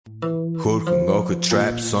Хөрхөн охид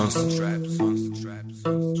trap сонсон.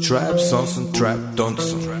 Trap сонсон, trap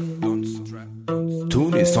донсон.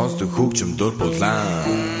 Түүний сонсдог хөгжим дур булаан.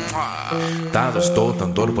 Дагаж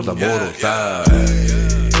дуудан дур булаа мууруулаа.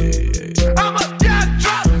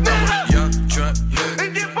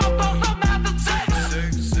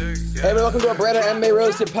 Hey, everyone, welcome to a brand new MMA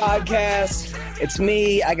Roasted podcast. It's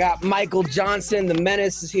me. I got Michael Johnson. The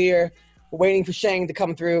Menace is here. We're waiting for Shang to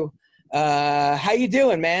come through. How you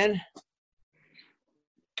doing, man?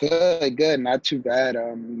 Good. Not too bad.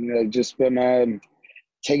 Just been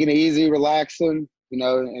taking it easy, relaxing,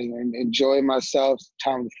 and enjoying myself,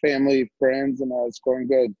 time with family, friends, and it's going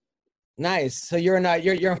good. Nice. So you're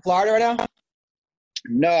in Florida right now?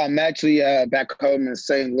 No, I'm actually back home in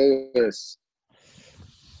St. Louis.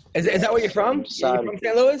 Is that where you're from? You're from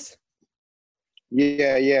St. Louis?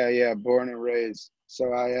 Yeah. Born and raised.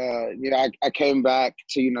 So I came back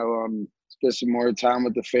to spend some more time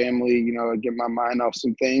with the family. Get my mind off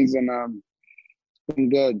some things, and it's been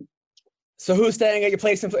good. So who's staying at your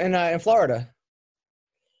place in Florida?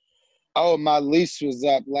 Oh, my lease was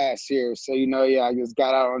up last year, so I just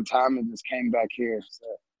got out on time and just came back here. So.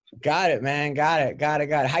 Got it, man. Got it.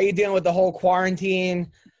 How you dealing with the whole quarantine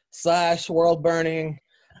 / world burning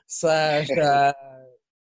 /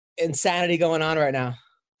 insanity going on right now?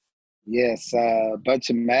 Yes, a bunch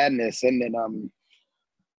of madness, and then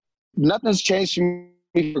nothing's changed for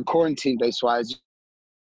me for quarantine days wise.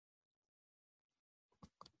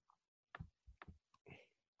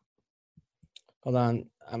 Hold on,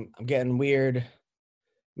 I'm getting weird.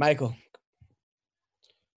 Michael,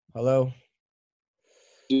 hello.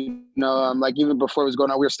 Like even before it was going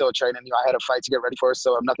on, we were still training. I had a fight to get ready for,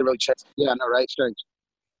 so nothing really changed. Yeah, no, right? Strange.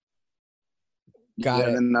 Got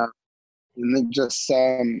it. And then just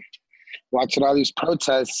watching all these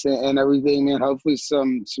protests and everything, man. Hopefully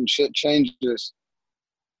some shit changes.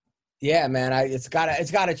 Yeah, man. It's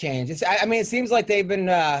gotta change. It seems like they've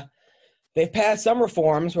passed some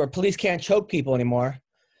reforms where police can't choke people anymore,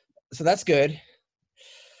 so that's good.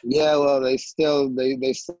 Yeah, well, they still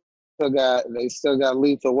got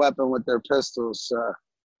lethal weapon with their pistols. So.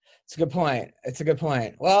 It's a good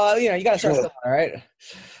point. Well, you gotta start somewhere, right?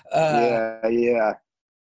 Yeah.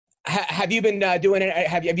 Have you been doing it?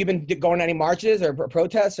 Have you been going to any marches or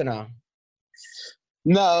protests or no?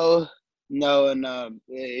 No, and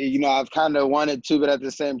I've kind of wanted to, but at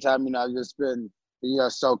the same time, I've just been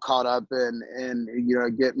so caught up in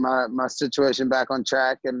get my situation back on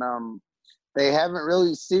track, and they haven't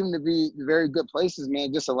really seemed to be very good places,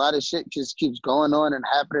 man. Just a lot of shit just keeps going on and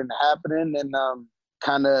happening, and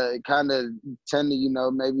kind of tend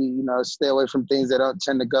to maybe stay away from things that don't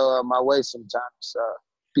tend to go my way sometimes. So.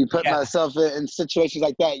 Be putting myself in situations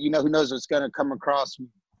like that, who knows what's going to come across me.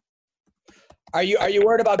 Are you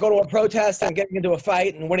worried about going to a protest and getting into a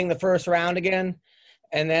fight and winning the first round again?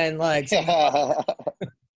 And then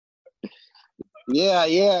Yeah,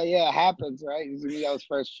 it happens, right? Those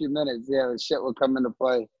first few minutes, the shit will come into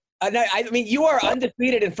play. You are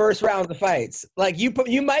undefeated in first rounds of fights. Like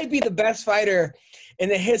you might be the best fighter in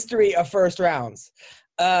the history of first rounds.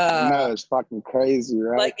 No, it's fucking crazy,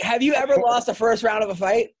 right? Like, have you ever lost a first round of a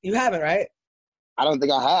fight? You haven't, right? I don't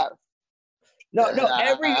think I have. No, I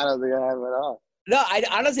don't think I have at all. No, I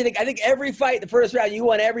honestly think every fight, the first round, you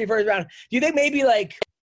won every first round. Do you think maybe like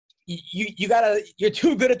you're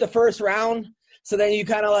too good at the first round, so then you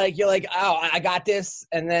kind of you're like, oh, I got this,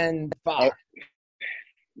 and then fuck.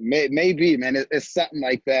 Maybe, man. It's something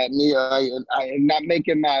like that. Me, I'm not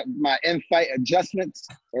making my in-fight adjustments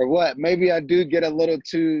or what. Maybe I do get a little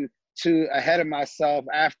too ahead of myself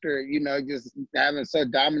after, just having so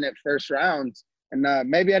dominant first rounds. And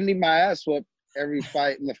maybe I need my ass whooped every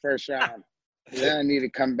fight in the first round. Then I need to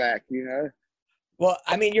come back, Well,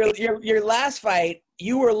 your last fight,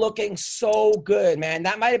 you were looking so good, man.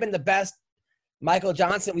 That might have been the best Michael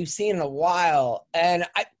Johnson we've seen in a while. And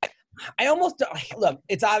I almost look,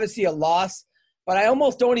 it's obviously a loss, but I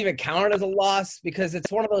almost don't even count it as a loss because it's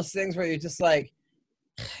one of those things where you're just like,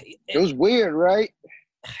 it was weird, right?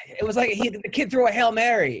 It was like the kid threw a Hail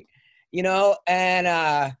Mary, and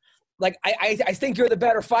I think you're the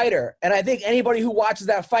better fighter. And I think anybody who watches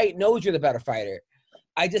that fight knows you're the better fighter.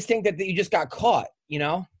 I just think that you just got caught,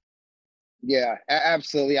 Yeah,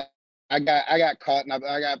 absolutely. I got caught and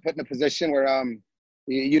I got put in a position where,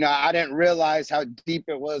 I didn't realize how deep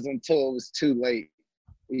it was until it was too late.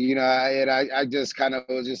 I just kind of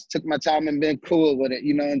took my time and been cool with it,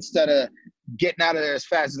 instead of getting out of there as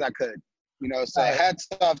fast as I could. So hats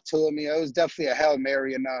off to him. It was definitely a Hail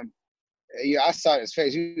Mary. And, I saw his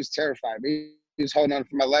face. He was terrified. He was holding on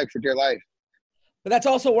for my leg for dear life. But that's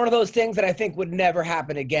also one of those things that I think would never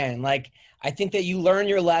happen again. Like, I think that you learn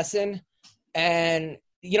your lesson, and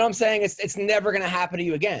you know what I'm saying? It's never going to happen to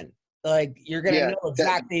you again. Like, you're going to know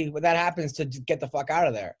exactly when that happens to get the fuck out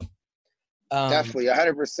of there. Definitely,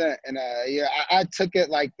 100%. And yeah, I took it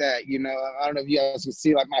like that. You know, I don't know if you guys can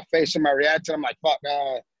see like my face and my reaction. I'm like, fuck,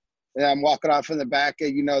 and I'm walking off in the back.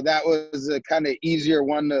 And, you know, that was a kind of easier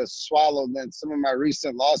one to swallow than some of my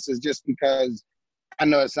recent losses, just because I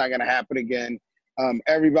know it's not going to happen again.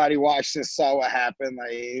 Everybody watched and saw what happened.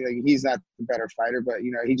 Like, he's not the better fighter, but,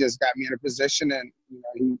 you know, he just got me in a position, and, you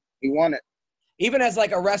know, he won it. Even as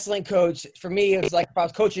like a wrestling coach, for me, it was like if I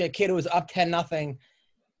was coaching a kid who was up 10-0,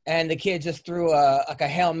 and the kid just threw a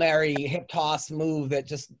Hail Mary hip toss move that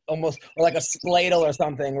just almost, or like a spladle or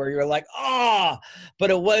something, where you're like, oh, but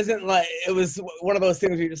it wasn't like, it was one of those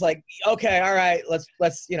things where you're just like, okay, all right,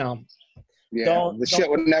 let's you know. Yeah, the shit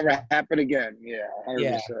would never happen again. Yeah,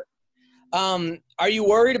 100%. Yeah. Are you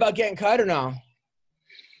worried about getting cut or no?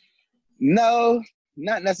 No,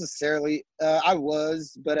 not necessarily. I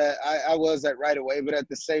was, but I was that right away. But at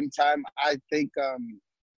the same time, I think,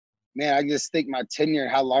 man, I just think my tenure,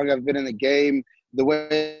 how long I've been in the game, the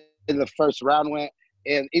way the first round went,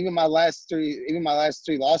 and even my last three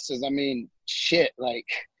losses. I mean, shit, like,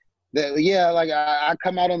 I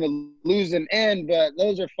come out on the losing end, but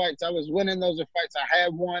those are fights I was winning. Those are fights I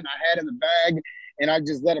had won, I had in the bag, and I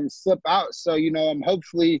just let them slip out. So, you know, I'm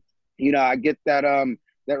hopefully, you know, I get that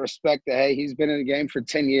that respect that, hey, he's been in the game for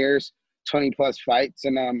 10 years, 20 plus fights,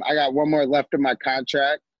 and I got one more left of my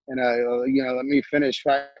contract. And, you know, let me finish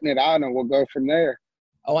fighting it out, and we'll go from there.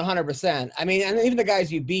 Oh, 100%. I mean, and even the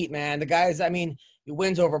guys you beat, man, the guys, I mean,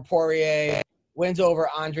 wins over Poirier, wins over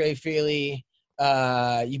Andre Fili.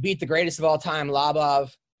 You beat the greatest of all time,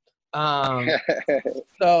 Labov.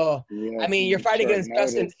 So, yeah, I mean, you're fighting against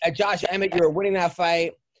Josh Emmett. You were winning that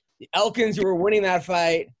fight. Elkins, you were winning that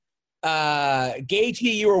fight. Gaethje,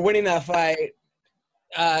 you were winning that fight.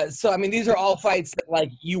 So I mean, these are all fights that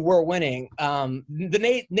like you were winning.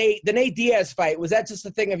 The Nate Diaz fight, was that just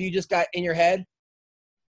a thing of you just got in your head?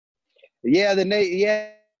 Yeah,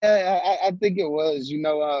 I think it was. You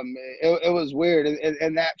know, it was weird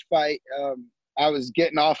in that fight. I was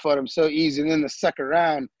getting off on him so easy, and then the second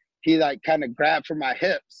round, he like kind of grabbed for my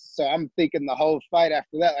hips. So I'm thinking the whole fight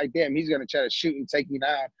after that, like, damn, he's gonna try to shoot and take me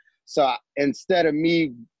down. So instead of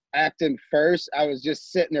me acting first, I was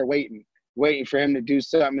just sitting there waiting for him to do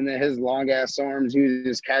something, and then his long-ass arms, he was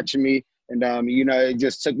just catching me, and, you know, it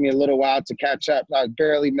just took me a little while to catch up. I was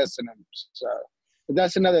barely missing him, so but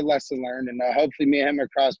that's another lesson learned, and hopefully me and him are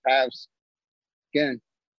cross paths again.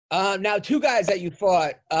 Now, two guys that you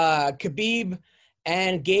fought, Khabib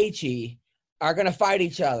and Gaethje, are going to fight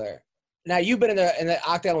each other. Now, you've been in the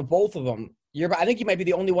octagon with both of them. I think you might be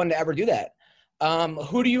the only one to ever do that.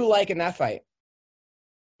 Who do you like in that fight?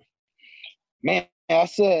 Man,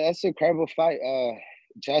 that's an incredible fight.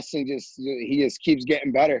 Justin just keeps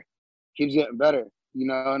getting better, You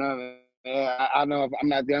know, and I know I'm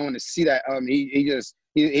not the only one to see that.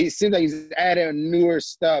 He seems like he's adding newer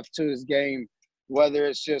stuff to his game, whether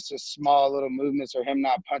it's just a small little movements or him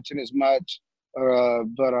not punching as much,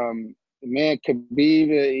 but man,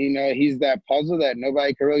 Khabib, you know, he's that puzzle that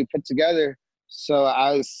nobody can really put together. So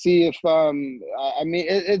I see if I mean,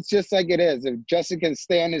 it's just like it is. If Justin can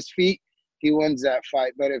stay on his feet, he wins that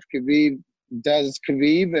fight. But if Khabib does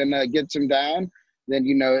Khabib and gets him down, then,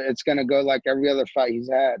 you know, it's going to go like every other fight he's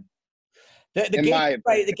had. The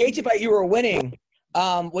Gaethje fight you were winning,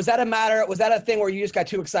 was that a thing where you just got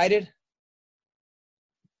too excited?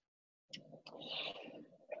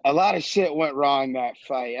 A lot of shit went wrong that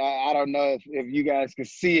fight. I don't know if you guys can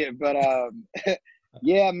see it, but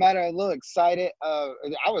yeah, I'm a little excited. I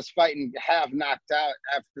was fighting half knocked out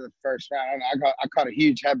after the first round. I caught a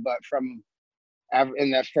huge headbutt from him in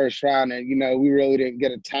that first round, and, you know, we really didn't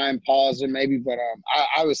get a time pause or maybe, but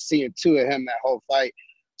I was seeing two of him that whole fight.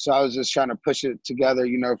 So I was just trying to push it together,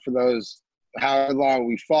 you know, for those however long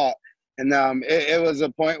we fought. And it was a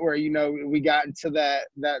point where, you know, we got into that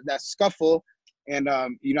scuffle, and,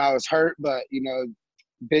 you know, I was hurt, but, you know,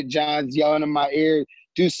 Big John's yelling in my ear,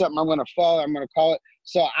 do something, I'm going to fall, I'm going to call it.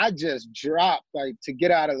 So I just dropped, like, to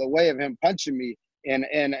get out of the way of him punching me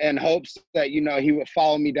in hopes that, you know, he would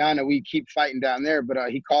follow me down and we keep fighting down there. But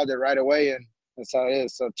he called it right away, and that's how it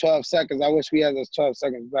is. So 12 seconds, I wish we had those 12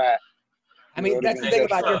 seconds back. I mean, that's the thing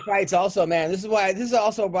about your fights also, man. This is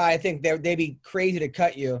also why I think they'd be crazy to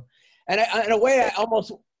cut you. And in a way, I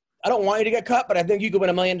don't want you to get cut, but I think you could win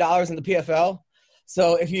 $1 million in the PFL.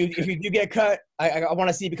 So if you do get cut, I want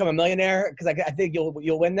to see you become a millionaire, because I think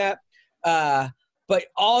you'll win that. But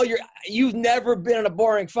you've never been in a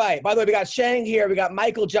boring fight. By the way, we got Shang here. We got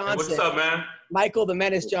Michael Johnson. Hey, what's up, man? Michael the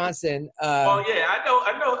Menace Johnson. Oh yeah, I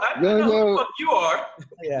know who the fuck you are.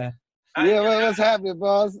 Yeah. What's happening,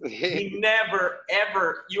 boss? He never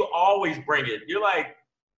ever. You always bring it. You're like,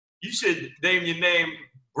 you should name your name.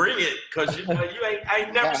 Bring it, cause you ain't. I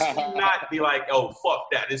ain't never seen you not be like, oh fuck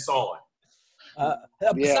that, it's on.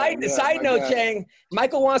 Side note, Chang.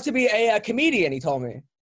 Michael wants to be a comedian. He told me.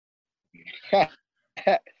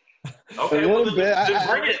 Okay, well, then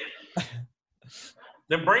bring it.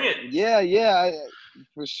 Then bring it. Yeah,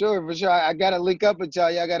 for sure. I gotta link up with y'all.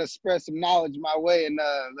 Y'all gotta spread some knowledge my way and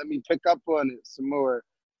let me pick up on it some more.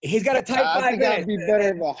 He's got a tight 5 minutes. I think I'd be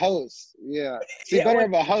better of a host. Yeah. Better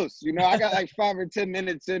of a host. You know, I got like 5 or 10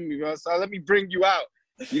 minutes in me, bro. So let me bring you out.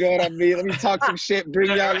 You know what I mean? Let me talk some shit, bring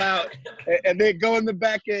y'all out, and then go in the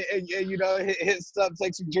back and you know, hit stuff,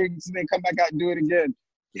 take some drinks, and then come back out and do it again.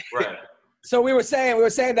 Right. So we were saying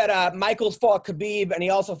that Michael's fought Khabib and he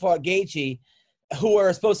also fought Gaethje, who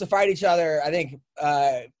were supposed to fight each other, I think,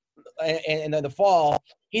 in the fall.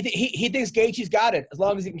 He thinks Gaethje's got it as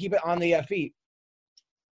long as he can keep it on the feet.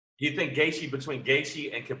 You think between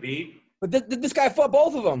Gaethje and Khabib? But this guy fought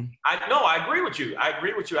both of them. I agree with you.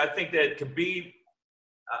 I think that Khabib.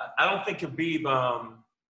 I don't think Khabib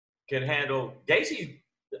can handle Gaethje.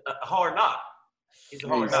 Hard knock. He's a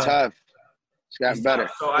hard knock. He's tough. He's gotten better.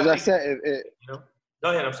 So as I said,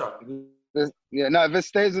 go ahead. I'm sorry. If it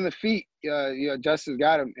stays on the feet, Justin's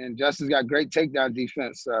got him, and Justin's got great takedown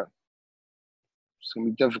defense. So it's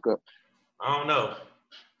gonna be difficult. I don't know,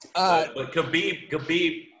 but Khabib, if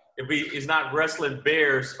he is not wrestling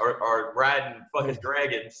bears or riding fucking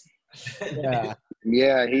dragons.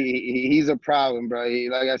 Yeah, he's a problem, bro.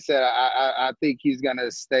 Like I said, I think he's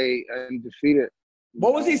gonna stay undefeated.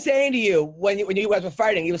 What was he saying to you when you guys were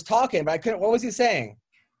fighting? He was talking, but I couldn't. What was he saying?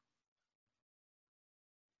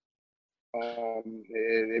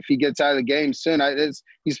 If he gets out of the game soon,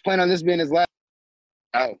 he's planning on this being his last.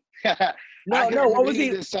 Oh, no. What was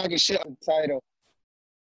he? Just talking shit on the title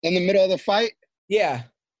in the middle of the fight. Yeah.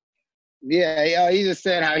 He's just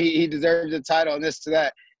saying how he deserves the title and this to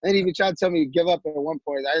that. And he even tried to tell me to give up at one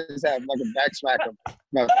point. I just have like a back smack him.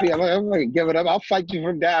 I'm not gonna give it up. I'll fight you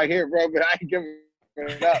from down here, bro, but I ain't giving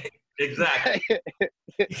it up. Exactly.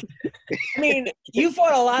 I mean, you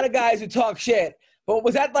fought a lot of guys who talk shit, but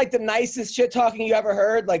was that like the nicest shit talking you ever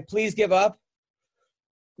heard? Like, please give up?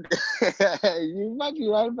 You might be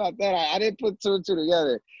right about that. I didn't put two and two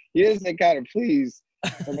together. He didn't say kind of please.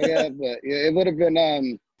 Oh my God, but it would have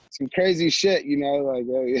been some crazy shit, you know,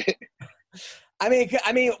 like. I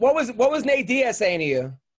mean, what was Nate Diaz saying to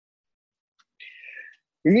you?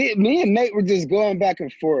 Me and Nate were just going back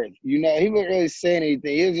and forth. You know, he wasn't really saying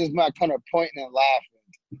anything. He was just my kind of pointing and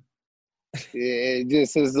laughing. Yeah,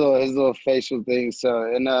 just his little facial thing.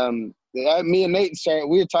 So, and me and Nate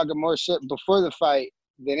we were talking more shit before the fight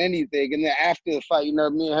than anything, and then after the fight, you know,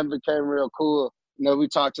 me and him became real cool. You know, we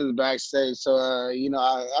talked to the backstage. So, you know,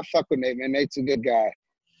 I fuck with Nate, man. Nate's a good guy.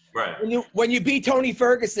 Right. When you beat Tony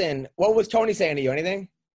Ferguson, what was Tony saying to you? Anything?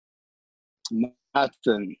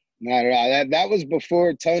 Nothing. Not at all. That was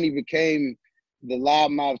before Tony became the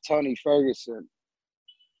loudmouth Tony Ferguson.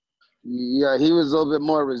 Yeah, he was a little bit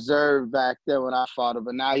more reserved back then when I fought him,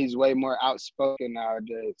 but now he's way more outspoken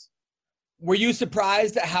nowadays. Were you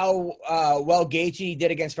surprised at how well Gaethje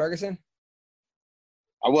did against Ferguson?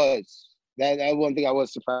 I was. That one thing I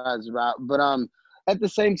was surprised about. But at the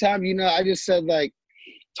same time, you know, I just said, like,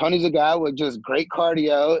 Tony's a guy with just great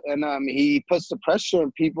cardio, and he puts the pressure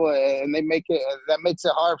on people, and that makes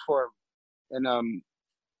it hard for him. And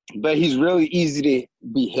but he's really easy to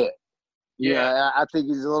be hit. Yeah, I think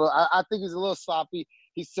he's a little sloppy.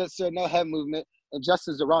 He sits there, no head movement, and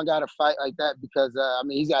Justin's the wrong guy to fight like that because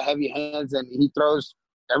he's got heavy hands and he throws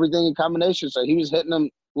everything in combination. So he was hitting them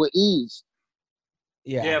with ease.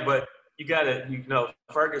 Yeah, but you gotta,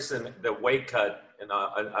 Ferguson, the weight cut. And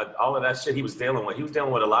all of that shit he was dealing with. He was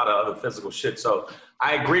dealing with a lot of other physical shit. So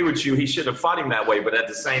I agree with you. He shouldn't have fought him that way. But at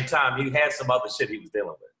the same time, he had some other shit he was dealing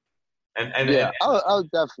with. Oh,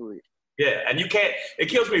 definitely. Yeah, and you can't. It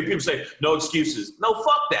kills me when people say no excuses. No,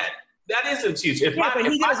 fuck that. That is an excuse. But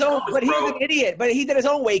he's an idiot. But he did his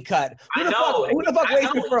own weight cut. Who the fuck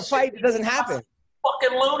waits for a fight that doesn't happen?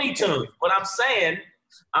 Fucking Looney Tunes. But I'm saying.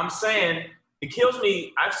 It kills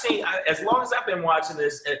me. As long as I've been watching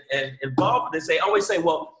this and involved in this, they always say,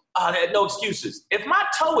 well, no excuses. If my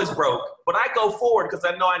toe is broke, but I go forward because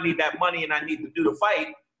I know I need that money and I need to do the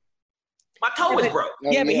fight, my toe is broke.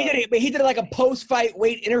 Yeah, but he did like a post-fight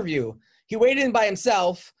weight interview. He waited in by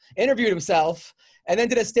himself, interviewed himself, and then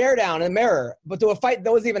did a stare down in the mirror. But to a fight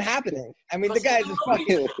that wasn't even happening. I mean, the guy's just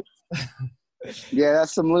fucking. Yeah,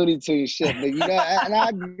 that's some Looney Tunes shit. But, you know, and I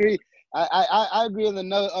agree. I agree on the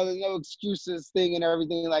no excuses thing and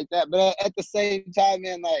everything like that. But at the same time,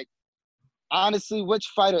 man, like honestly,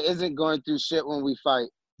 which fighter isn't going through shit when we fight?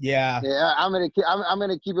 Yeah. Yeah, I'm gonna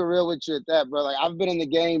keep it real with you at that, bro. Like I've been in the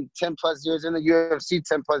game 10 plus years, in the UFC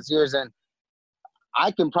 10 plus years, and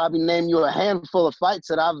I can probably name you a handful of fights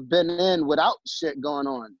that I've been in without shit going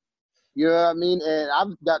on. You know what I mean? And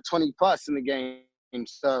I've got 20 plus in the game,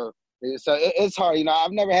 so it's hard. You know,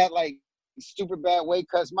 I've never had like super bad weight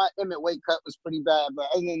cuts. My Emmett weight cut was pretty bad, but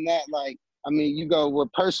other than that, like, I mean, you go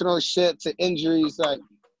with personal shit to injuries. Like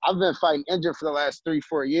I've been fighting injured for the last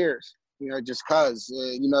 3-4 years. You know, just cause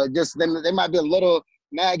you know, just then they might be a little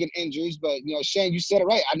nagging injuries, but you know, Shane, you said it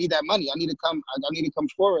right. I need that money. I need to come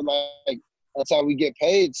forward. Like that's how we get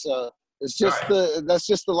paid. So it's just that's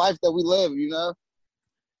just the life that we live. You know.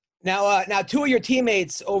 Now, two of your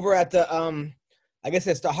teammates over at the I guess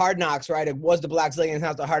it's the Hard Knocks, right? It was the Black Zillions,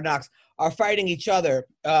 now it's the Hard Knocks, are fighting each other.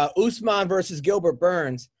 Usman versus Gilbert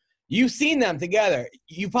Burns. You've seen them together.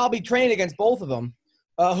 You probably trained against both of them.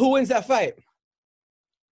 Who wins that fight?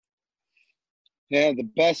 Yeah, the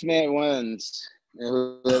best man wins.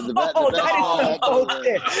 Bullshit.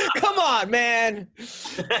 Come on, man.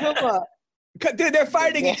 Come on. Dude, they're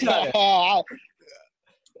fighting each other. I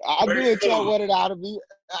knew what y'all wanted out of me.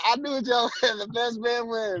 I knew what y'all wanted. The best man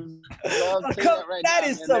wins. That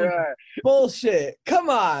is some bullshit. Come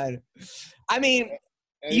on. I mean,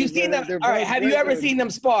 you've seen them. All right, have you ever seen them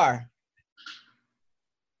spar?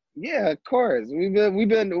 Yeah, of course. We've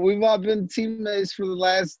all been teammates for the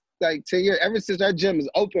last like 10 years. Ever since our gym is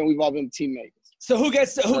open, we've all been teammates. So who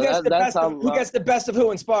gets the best of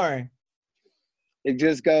who in sparring? It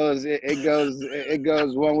just goes. It goes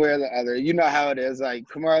one way or the other. You know how it is. Like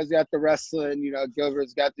Kamaru's got the wrestling. You know,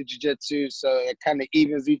 Gilbert's got the jiu-jitsu. So it kind of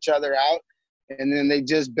evens each other out, and then they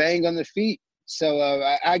just bang on the feet. So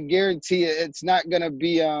I guarantee it's not gonna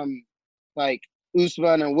be like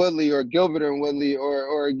Usman and Woodley or Gilbert and Woodley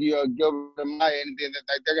or you know, Gilbert and Maya, and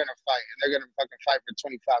like they're gonna fight and they're gonna fucking fight for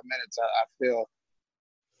 25 minutes. I feel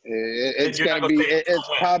it's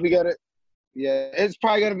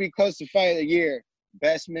probably gonna be close to fight of the year.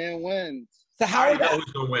 Best man wins. So I already know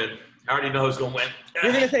who's gonna win.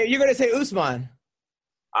 You're gonna say Usman.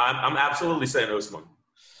 I'm absolutely saying Usman.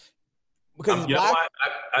 Because you know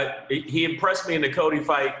what? He impressed me in the Cody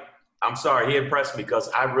fight. I'm sorry, he impressed me because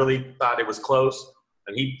I really thought it was close.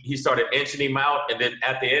 And he started inching him out, and then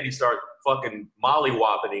at the end he started fucking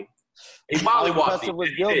mollywopping him. He mollywopped him.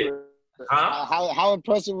 How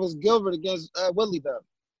impressive was Gilbert against Woodley though?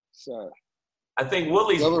 So I think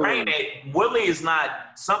Woodley's brain. Woodley is not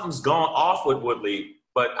 – something's going off with Woodley,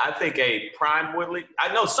 but I think a prime Woodley –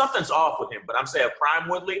 I know something's off with him, but I'm saying prime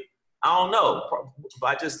Woodley, I don't know.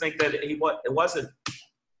 I just think that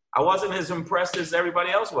I wasn't as impressed as everybody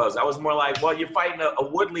else was. I was more like, well, you're fighting a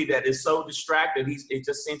Woodley that is so distracted. It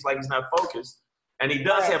just seems like he's not focused. And he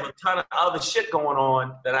does have a ton of other shit going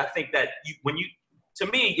on that I think that to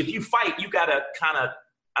me, if you fight, you got to kind of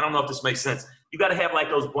 – I don't know if this makes sense. You got to have like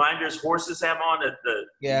those blinders horses have on.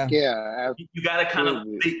 You got to kind of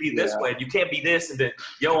be this way. You can't be this and then,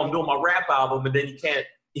 I'm doing my rap album, and then you can't.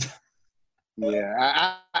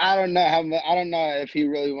 Yeah, I don't know I don't know if he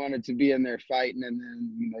really wanted to be in there fighting, and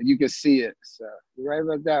then you could see it. So you're right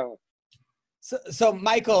about that one. So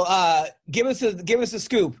Michael, give us a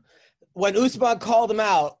scoop. When Usman called him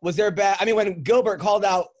out, was there bad? I mean, when Gilbert called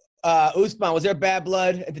out Usman, was there bad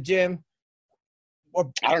blood at the gym?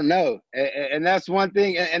 I don't know, and that's one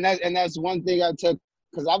thing, and that's one thing I took,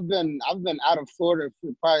 because I've been out of Florida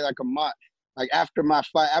for probably like a month. Like after my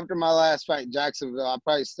last fight in Jacksonville, I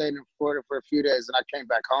probably stayed in Florida for a few days, and I came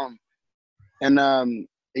back home. And I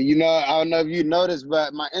don't know if you noticed,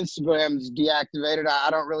 but my Instagram is deactivated. I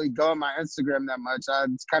don't really go on my Instagram that much. I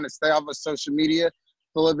just kind of stay off of social media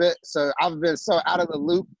a little bit. So I've been so out of the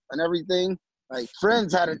loop and everything. Like,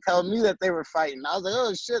 friends had to tell me that they were fighting. I was like,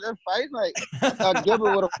 oh, shit, they're fighting? Like, I thought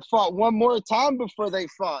Gilbert would have fought one more time before they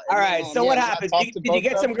fought. All right, so what happened? Did you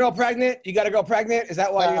get some girl pregnant? You got a girl pregnant? Is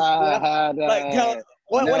that why you what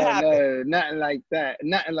happened? No, nothing like that.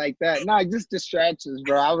 Nothing like that. No, just distractions,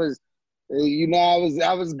 bro. I was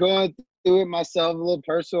going through it myself, a little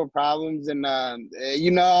personal problems. And,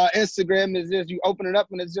 Instagram is just, you open it up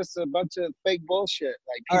and it's just a bunch of fake bullshit.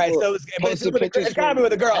 Like, all right, so it's got to be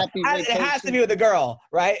with a girl. It has to be with a girl,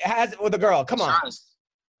 right? It has with a girl. Come on. Trust.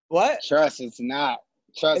 What? Trust, it's not.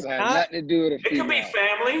 Trust has nothing to do with it. It could be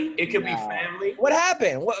family. It could be family. What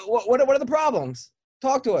happened? What are the problems?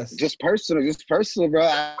 Talk to us. Just personal, bro.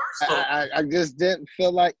 I just didn't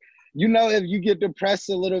feel like, if you get depressed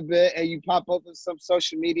a little bit and you pop up on some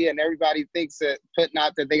social media and everybody thinks that putting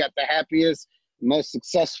out that they got the happiest, most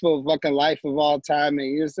successful fucking life of all time,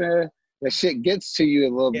 and you're saying, that shit gets to you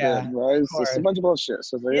a little Yeah, bit, bro. It's just a bunch of bullshit.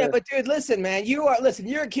 So, yeah, but dude, listen, man, you're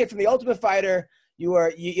a kid from the Ultimate Fighter. You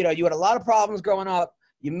had a lot of problems growing up.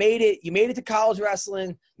 You made it to college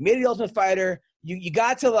wrestling. You made it the Ultimate Fighter. You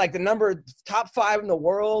got to like the top 5 in the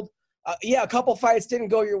world. Yeah, a couple fights didn't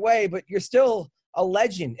go your way, but you're still a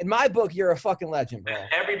legend. In my book, you're a fucking legend, bro.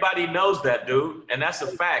 Everybody knows that, dude, and that's a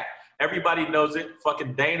fact. Everybody knows it.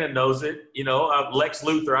 Fucking Dana knows it. You know, Lex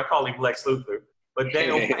Luthor. I call him Lex Luthor, but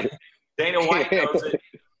Dana White knows it.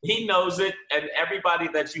 He knows it, and everybody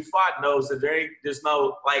that you fought knows that there's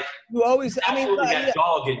no like. You always, that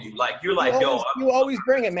dog in you. Like you're like, you always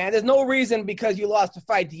bring it, man. There's no reason because you lost a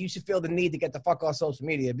fight that you should feel the need to get the fuck off social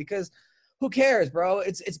media because. Who cares, bro?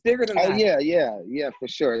 It's bigger than that. Oh, yeah, for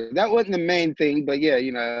sure. That wasn't the main thing, but yeah,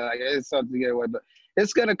 you know, like, it's something to get away. But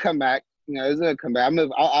it's gonna come back. You know, it's gonna come back.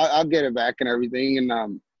 I'll get it back and everything. And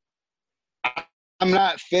I'm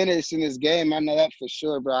not finished in this game. I know that for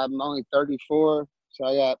sure, bro. I'm only 34, so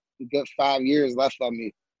I got a good 5 years left on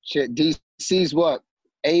me. Shit, DC's what,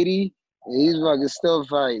 80? He's fucking still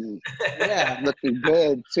fighting. Yeah, looking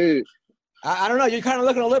good too. I don't know. You're kind of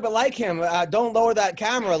looking a little bit like him. Don't lower that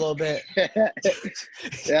camera a little bit.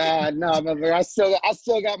 Yeah, no, I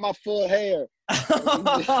still got my full hair.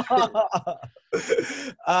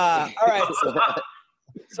 All right.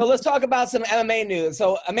 So let's talk about some MMA news.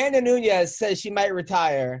 So Amanda Nunes says she might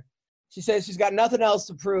retire. She says she's got nothing else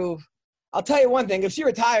to prove. I'll tell you one thing. If she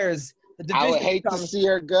retires, the division I would hate to see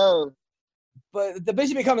her go. But the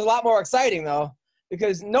division becomes a lot more exciting, though,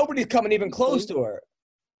 because nobody's coming even close to her.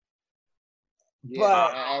 Yeah,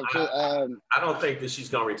 but I don't think that she's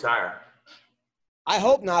gonna retire. I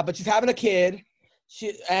hope not. But she's having a kid.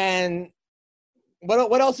 And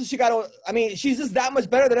what else has she got to? I mean, she's just that much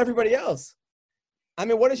better than everybody else. I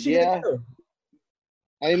mean, what is she gonna do?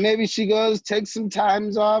 I mean, maybe she goes, takes some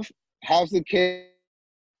times off, has the kid.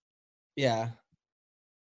 Yeah.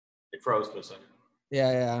 It froze for a second.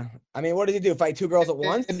 Yeah. I mean, what did you do? Fight 2 girls at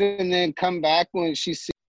once? And then come back when she sees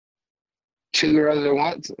 2 girls at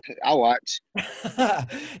once. I'll watch.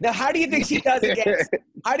 Now, how do you think she does against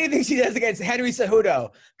Henry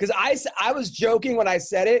Cejudo? Because I was joking when I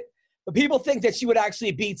said it, but people think that she would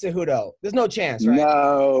actually beat Cejudo. There's no chance, right?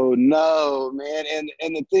 No, man.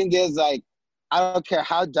 And the thing is, like, I don't care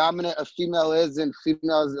how dominant a female is in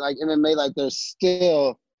females like MMA, like there's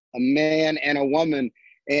still a man and a woman.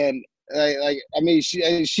 And I mean,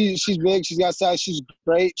 she's big, she's got size, she's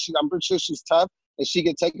great. I'm pretty sure she's tough and she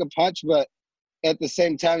can take a punch, but at the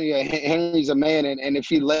same time, Henry's a man, and if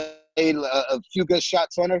he laid a few good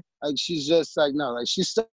shots on her, like she's just like no, like she's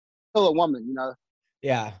still a woman, you know.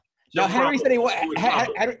 Yeah. Now Henry said he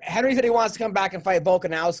wants to come back and fight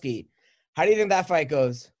Volkanovski. How do you think that fight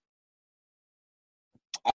goes?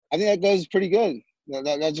 I think that goes pretty good.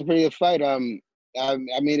 That's a pretty good fight. I mean,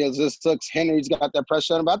 it just looks Henry's got that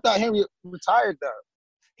pressure on him. But I thought Henry retired though.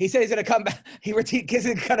 He said he's going to come back. He's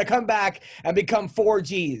going to come back and become 4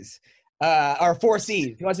 Gs. Or 4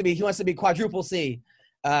 Cs. He wants to be quadruple C.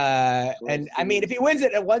 And I mean, if he wins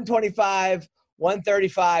it at 125,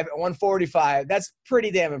 135, and 145, that's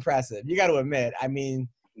pretty damn impressive. You got to admit. I mean,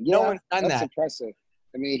 no one's done that. That's impressive.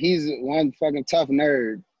 I mean, he's one fucking tough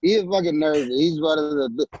nerd. He's a fucking nerd. He's one of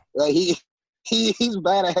the like he's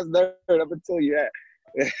badass nerd up until you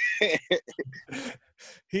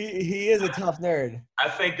He is a tough nerd. I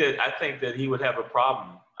think that he would have a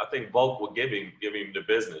problem. I think Volk will give him the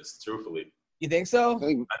business, truthfully. You think so?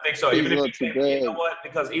 I think so. Even if you know what,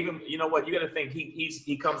 because even you know what, you got to think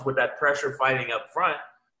he comes with that pressure fighting up front,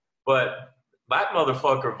 but that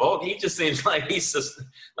motherfucker Volk, he just seems like he's just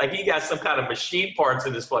like he got some kind of machine parts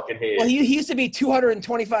in his fucking head. Well, he used to be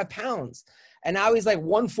 225 pounds, and now he's like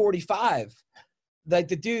 145. Like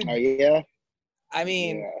the dude. Oh yeah. I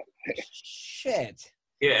mean, shit.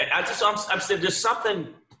 Yeah, I'm saying there's something.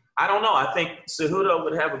 I don't know. I think Cejudo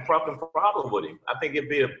would have a fucking problem with him. I think it'd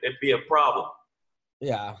be a problem.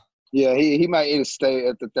 Yeah. Yeah, he might even stay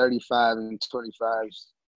at the 35 and 25s.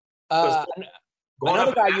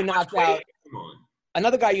 Another guy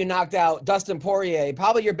you knocked out, Dustin Poirier.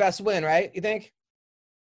 Probably your best win, right? You think?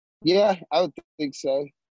 Yeah, I would think so.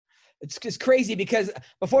 It's just crazy because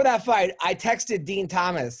before that fight, I texted Dean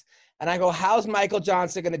Thomas and I go, "How's Michael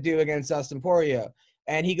Johnson going to do against Dustin Poirier?"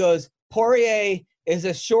 And he goes, "Poirier is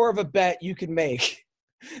as sure of a bet you can make."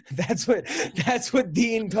 That's what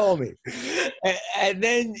Dean told me. And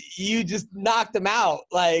then you just knocked him out.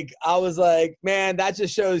 Like, I was like, man, that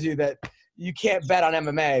just shows you that you can't bet on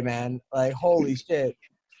MMA, man. Like, holy shit.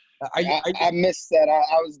 I missed that.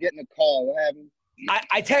 I was getting a call. What happened?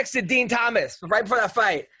 I texted Dean Thomas right before that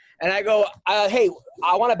fight. And I go, hey,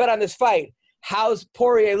 I want to bet on this fight. How's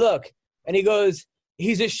Poirier look? And he goes,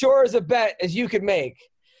 he's as sure as a bet as you could make.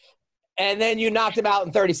 And then you knocked him out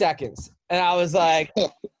in 30 seconds. And I was like,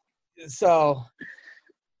 so,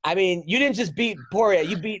 I mean, you didn't just beat Poirier.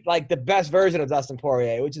 You beat, like, the best version of Dustin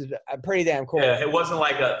Poirier, which is pretty damn cool. Yeah, it wasn't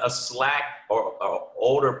like a slack or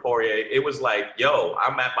older Poirier. It was like, yo,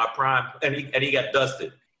 I'm at my prime, and he got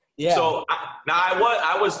dusted. Yeah. So,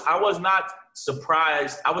 I was not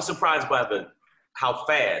surprised. I was surprised by how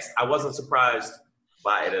fast. I wasn't surprised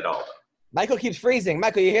by it at all. Michael keeps freezing.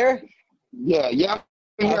 Michael, you here? Yeah.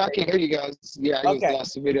 Okay. I can hear you guys. Yeah, I just Okay.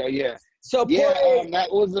 lost the video. Yeah. So Poirier,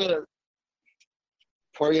 That was a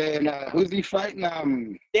Poirier and who's he fighting?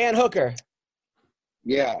 Dan Hooker.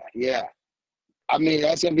 Yeah. I mean,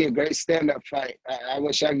 that's gonna be a great stand-up fight. I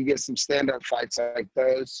wish I could get some stand-up fights like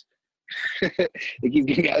those. To keep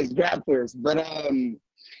you guys grapplers, but I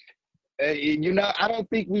don't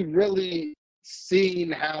think we've really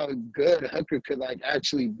seen how good Hooker could like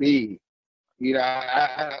actually be. You know,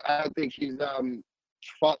 I don't think he's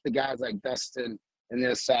fought the guys like Dustin in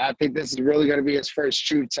this. So I think this is really going to be his first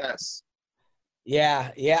true test.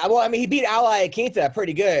 Yeah. Well, I mean, he beat Al Iaquinta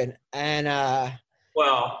pretty good, and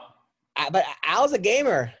but Al's a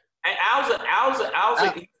gamer. And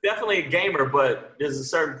Al's he's definitely a gamer, but there's a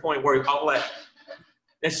certain point where all that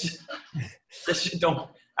shit don't.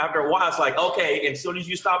 After a while, it's like, okay, as soon as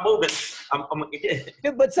you stop moving, I'm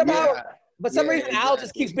Dude, but somehow, some reason, Al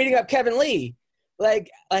just keeps beating up Kevin Lee. Like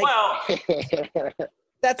well,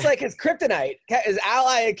 that's like his kryptonite. Is Al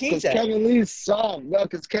Iaquinta? Because Kevin Lee's soft. No,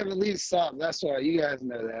 because Kevin Lee's soft. That's why you guys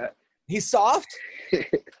know that. He's soft?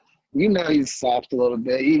 You know he's soft a little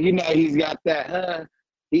bit. You know he's got that.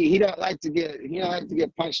 He don't like to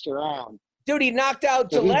get punched around. Dude, he knocked out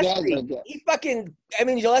Gillespie.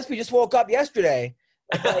 Gillespie just woke up yesterday.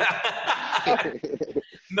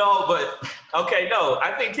 No, but okay, no.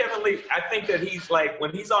 I think Kevin Lee. I think that he's like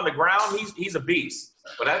when he's on the ground, he's a beast.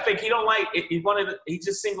 But I think he don't like. He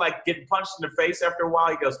just seemed like getting punched in the face after a while.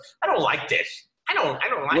 He goes, I don't like this. I don't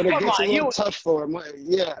like. When it gets a little tough for him,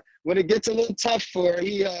 when it gets a little tough for him,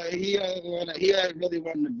 he really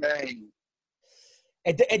wanting to bang.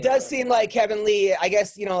 It does seem like Kevin Lee. I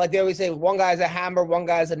guess like they always say, one guy's a hammer, one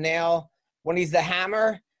guy's a nail. When he's the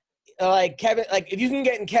hammer. Like Kevin, like if you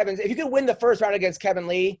can win the first round against Kevin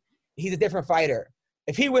Lee, he's a different fighter.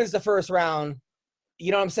 If he wins the first round, you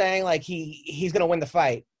know what I'm saying? Like he's gonna win the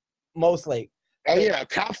fight, mostly. Oh yeah,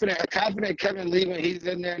 confident Kevin Lee when he's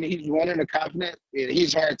in there and he's running a confident.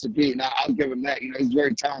 He's hard to beat. Now I'll give him that. He's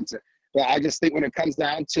very talented. But I just think when it comes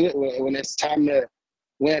down to it, when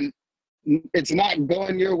it's not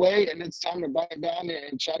going your way and it's time to back down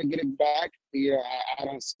and try to get it back, I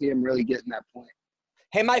don't see him really getting that point.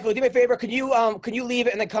 Hey, Michael, do me a favor. Can you leave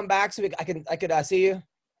it and then come back so I could see you?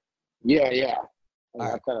 Yeah. All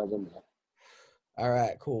right. All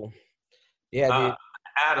right, cool. Yeah, dude.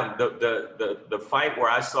 Adam, the fight where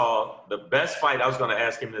I saw the best fight, I was going to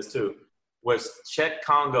ask him this too, was Chet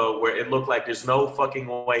Congo, where it looked like there's no fucking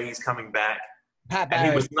way he's coming back. And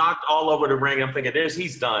he was knocked all over the ring. I'm thinking,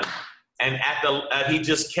 he's done. And he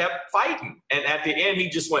just kept fighting. And at the end, he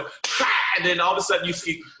just went, and then all of a sudden you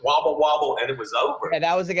see wobble, and it was over. Yeah,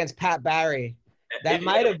 that was against Pat Barry. That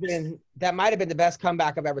might have been the best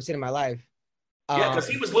comeback I've ever seen in my life. Yeah, because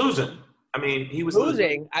he was losing. I mean, he was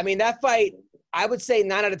losing. I mean, that fight, I would say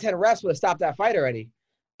 9 out of 10 refs would have stopped that fight already.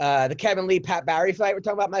 The Kevin Lee, Pat Barry fight we're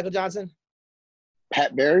talking about, Michael Johnson?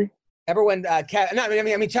 Pat Barry? Ever when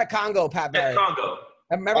Chet Congo, Pat Barry. Chet Congo.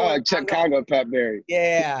 Remember Chet Congo, Pat Barry.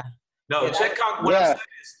 Yeah. No, Chet Congo, what I'm saying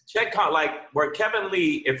is, Chet Congo, like, where Kevin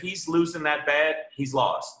Lee, if he's losing that bad, he's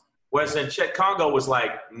lost. Whereas then Chet Congo was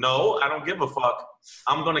like, no, I don't give a fuck.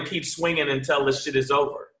 I'm going to keep swinging until this shit is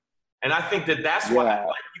over. And I think that's why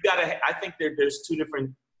I think there's two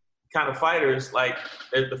different kind of fighters. Like,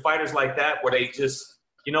 the fighters like that where they just,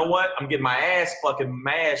 you know what, I'm getting my ass fucking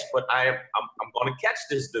mashed, but I'm going to catch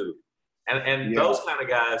this dude. And those kind of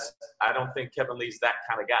guys, I don't think Kevin Lee's that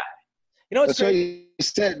kind of guy. You know what's so you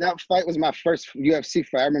said that fight was my first UFC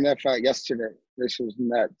fight. I remember that fight yesterday. This was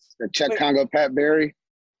nuts. The Chet Congo, Pat Barry.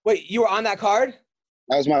 Wait, you were on that card?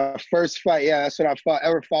 That was my first fight. Yeah, that's what I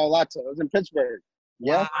ever fought Lotto. It was in Pittsburgh.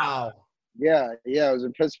 Yeah. Wow. Yeah, it was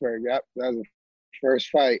in Pittsburgh. Yep, that was the first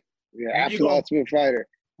fight. Yeah, after the Ultimate Fighter.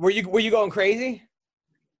 Were you going crazy?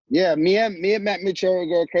 Yeah, me and Matt Mitchell were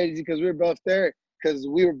going crazy because we were both there because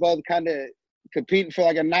we were both kind of competing for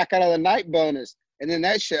like a knockout of the night bonus. And then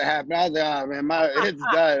that shit happened. I was like, oh, man, my head's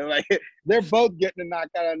done. Like, they're both getting a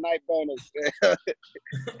knockout of the night bonus.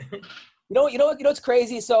 You know what's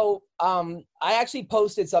crazy? So I actually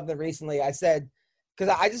posted something recently. I said,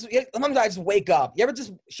 because sometimes I just wake up. You ever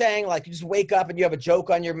just, Shang, like you just wake up and you have a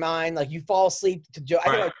joke on your mind, like you fall asleep to joke.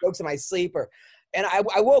 I think I jokes in my sleep, or And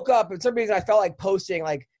I woke up, and for some reason I felt like posting,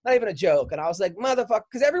 like, not even a joke. And I was like, motherfucker,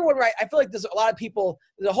 because everyone, right, I feel like there's a lot of people,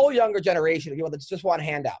 there's a whole younger generation of people that just want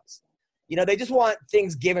handouts. You know, they just want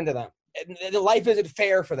things given to them. And life isn't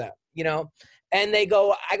fair for them, you know? And I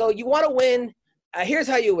go, you want to win? Here's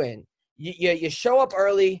how you win. You show up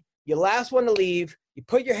early, you're last one to leave, you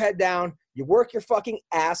put your head down, you work your fucking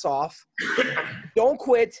ass off, don't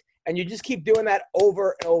quit, and you just keep doing that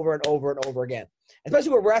over and over and over and over again.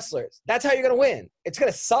 Especially with wrestlers. That's how you're going to win. It's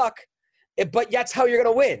going to suck, but that's how you're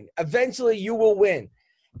going to win. Eventually, you will win.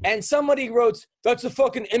 And somebody wrote, that's a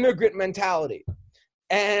fucking immigrant mentality.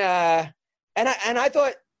 And I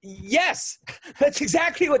thought, yes, that's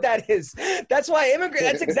exactly what that is. That's why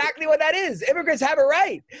that's exactly what that is. Immigrants have it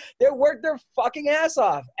right. They work their fucking ass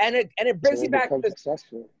off. And it brings me back to this.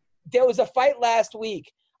 There was a fight last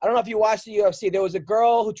week. I don't know if you watched the UFC. There was a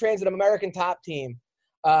girl who trains an American Top Team.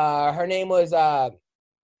 Her name was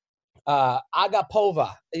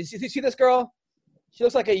Agapova. You see this girl? She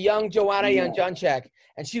looks like a young Joanna Jędrzejczyk,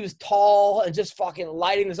 and she was tall and just fucking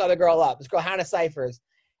lighting this other girl up. This girl, Hannah Cyphers.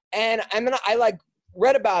 And then I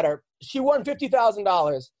read about her. She won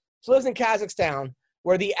 $50,000. She lives in Kazakhstan,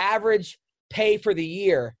 where the average pay for the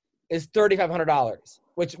year is $3,500,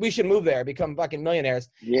 which we should move there, become fucking millionaires.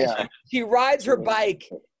 Yeah. She rides her bike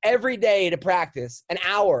every day to practice, an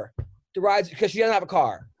hour to ride, because she doesn't have a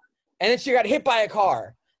car. And then she got hit by a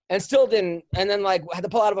car and still didn't, and then had to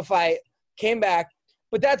pull out of a fight, came back.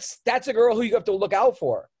 But that's a girl who you have to look out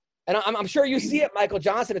for. And I'm sure you see it, Michael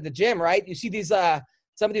Johnson, at the gym, right? You see these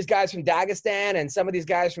some of these guys from Dagestan and some of these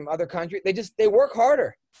guys from other countries. They work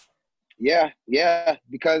harder. Yeah,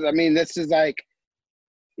 because I mean, this is like,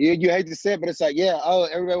 you hate to say it, but it's like,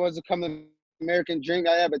 everybody wants to come to American dream,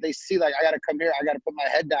 but they see, like, I got to come here, I got to put my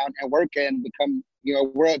head down and work and become,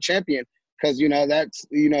 world champion, because, that's,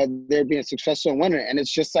 they're being successful and winning. And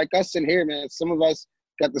it's just like us in here, man. Some of us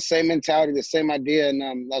got the same mentality, the same idea,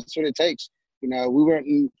 and that's what it takes. We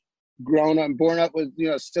weren't born up with,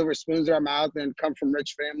 silver spoons in our mouth and come from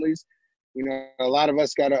rich families. A lot of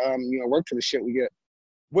us got to, work for the shit we get.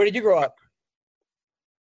 Where did you grow up?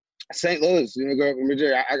 St. Louis, grew up in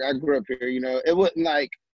Virginia. I grew up here, it wasn't like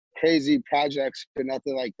crazy projects or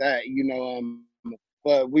nothing like that,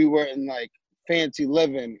 but we weren't like fancy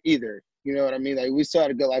living either. You know what I mean? Like, we still had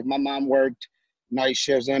to go, like, my mom worked night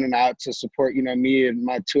shifts in and out to support, me and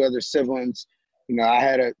my two other siblings. I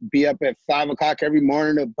had to be up at 5 o'clock every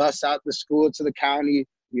morning to bus out to school to the county,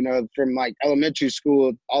 from like elementary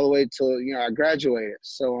school all the way till, I graduated.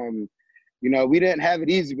 So, we didn't have it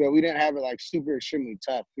easy, but we didn't have it like super extremely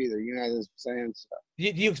tough either. You know what I'm saying? So. Do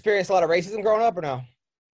you experience a lot of racism growing up or no?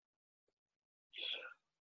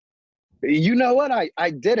 You know what? I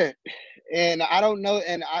didn't. And I don't know.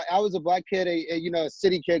 And I was a black kid, a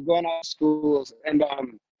city kid going out of schools. And,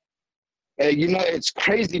 it's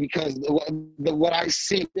crazy because what I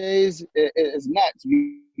see days is nuts,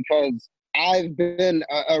 because I've been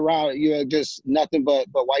around, just nothing but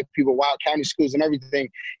white people, Wild County schools and everything.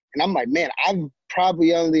 And I'm like, man, I've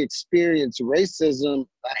probably only experienced racism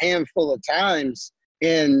a handful of times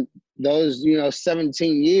in those,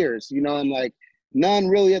 17 years. I'm like, none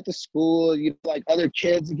really at the school, like other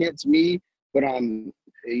kids against me. But,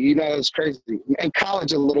 it's crazy. In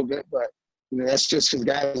college a little bit, but, that's just because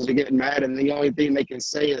guys are getting mad and the only thing they can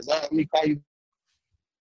say is, let me call you.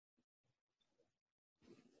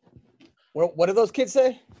 What do those kids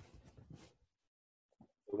say?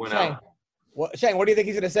 Went Shane, out. Shane, what do you think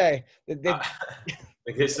he's going to say?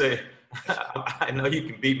 They say, I know you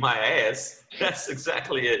can beat my ass. That's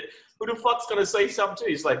exactly it. Who the fuck's going to say something to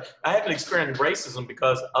you? It's like, I haven't experienced racism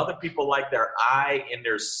because other people like their eye in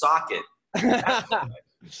their socket. I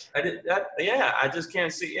just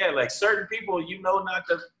can't see. Yeah, like certain people, not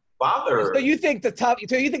to bother. So you think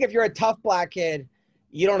if you're a tough black kid,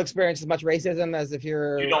 you don't experience as much racism as if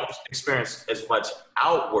you're. You don't experience as much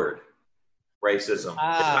outward racism. It's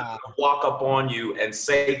not going to walk up on you and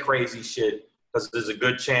say crazy shit, because there's a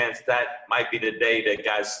good chance that might be the day that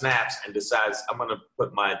guy snaps and decides, I'm going to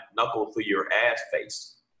put my knuckle through your ass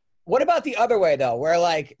face. What about the other way though, where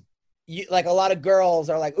like a lot of girls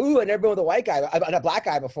are like, ooh, I never been with a white guy, a black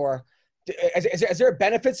guy before. Is there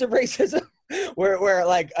benefits of racism where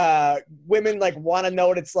like women like want to know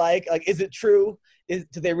what it's like? Like, is it true? Do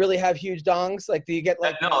they really have huge dongs? Like, do you get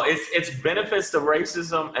like? No, it's benefits to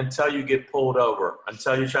racism until you get pulled over,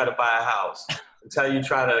 until you try to buy a house, until you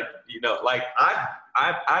try to, like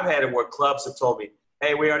I've had it where clubs have told me,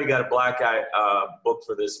 hey, we already got a black guy booked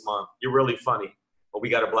for this month. You're really funny, but we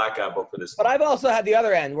got a black guy booked for this month. But I've also had the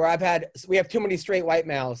other end where we have too many straight white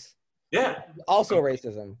males. Yeah. Also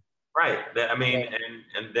racism. Right. I mean,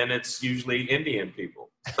 and then it's usually Indian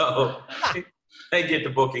people. So They get the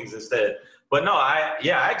bookings instead. But no, I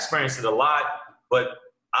experienced it a lot, but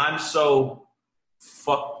I'm so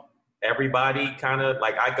fuck everybody kind of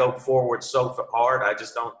like I go forward so hard. I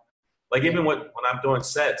just don't like even when I'm doing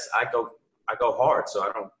sets, I go hard, so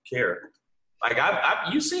I don't care. Like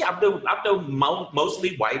I do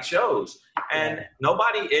mostly white shows, and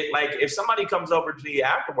nobody like if somebody comes over to me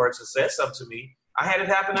afterwards and says something to me, I had it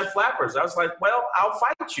happen at Flappers. I was like, well, I'll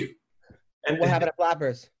fight you. And what happened at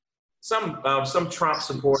Flappers? Some Trump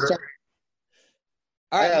supporter.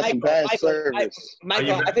 All right,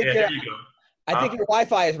 Michael, I think I think your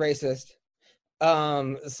Wi-Fi is racist.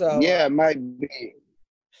 So yeah, it might be.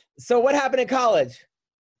 So what happened in college?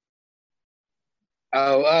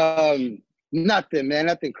 Oh, nothing, man.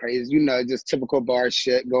 Nothing crazy. You know, just typical bar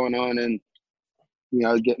shit going on, and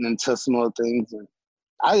getting into small things. And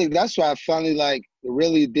I think that's why I finally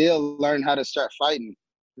really did learn how to start fighting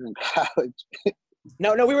in college.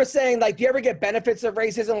 No, we were saying, like, do you ever get benefits of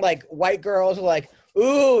racism? Like, white girls are like,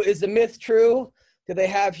 ooh, is the myth true? Do they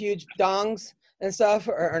have huge dongs and stuff,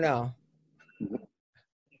 or no?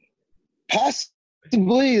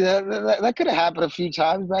 Possibly. That could have happened a few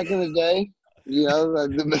times back in the day.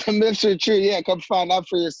 The myths are true. Yeah, come find out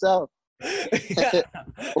for yourself. Yeah.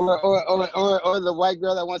 or the white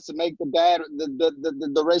girl that wants to make the dad,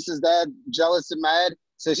 the racist dad, jealous and mad,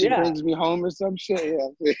 so she brings me home or some shit.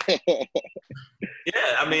 Yeah.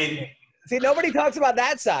 Yeah, I mean, see, nobody talks about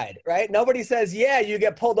that side, right? Nobody says, yeah, you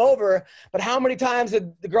get pulled over, but how many times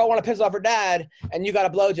did the girl want to piss off her dad and you got a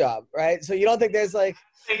blowjob, right? So you don't think there's like...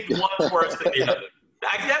 I think one's worse than the other.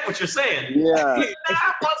 I get what you're saying. Yeah.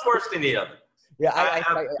 One's worse than the other. Yeah, I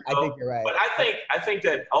think you're right. But I think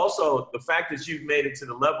that also the fact that you've made it to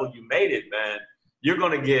the level you made it, man, you're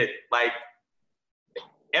going to get, like,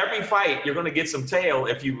 every fight, you're going to get some tail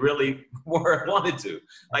if you really wanted to.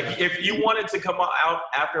 Like, if you wanted to come out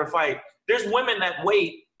after a fight, there's women that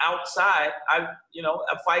wait outside, at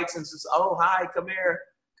fights and says, oh, hi, come here,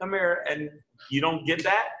 and you don't get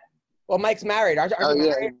that? Well, Mike's married. Aren't you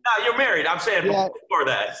married? No, you're married. I'm saying before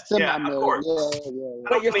that. Yeah, of course. Yeah.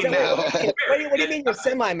 But you're what do you mean you're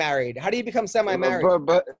semi-married? How do you become semi-married?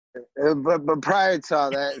 But prior to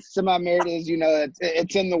all that, semi-married is,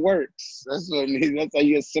 it's in the works. That's what it means. That's how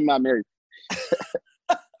you get semi-married.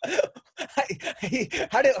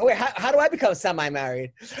 How do I become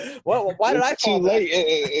semi-married? Well, why did I fall too late?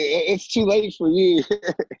 It's too late for you.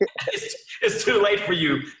 It's too late for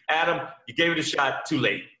you, Adam. You gave it a shot. Too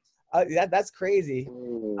late. That's creasy.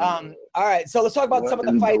 All right, so let's talk about some of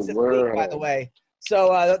the fights this week, by the way.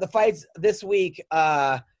 So the fights this week.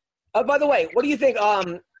 By the way, what do you think?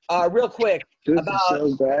 Real quick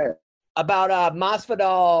about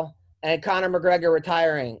Masvidal and Conor McGregor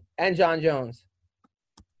retiring and John Jones,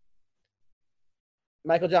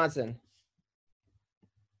 Michael Johnson.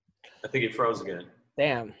 I think he froze again.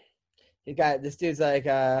 Damn, he got this dude's like.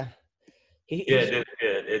 It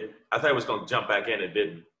did. I thought it was going to jump back in. It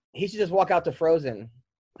didn't. He should just walk out to Frozen.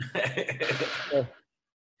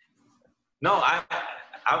 No, I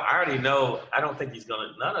already know. I don't think he's gonna.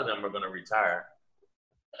 None of them are gonna retire.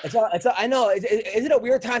 I know. Is it a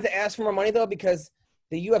weird time to ask for more money though? Because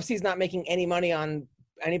the UFC is not making any money on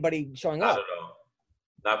anybody showing up. I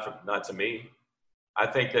don't know. Not to me. I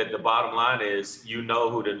think that the bottom line is who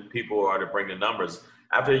the people are to bring the numbers.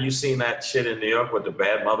 After you seen that shit in New York with the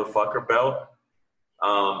bad motherfucker belt,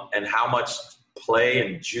 and how much play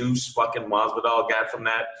and juice fucking Masvidal got from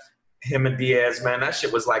that, him and Diaz, man, that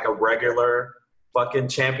shit was like a regular fucking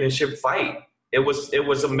championship fight. It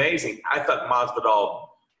was amazing. I thought Masvidal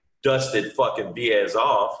dusted fucking Diaz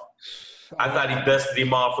off. I thought he dusted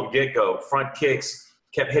him off from get-go. Front kicks,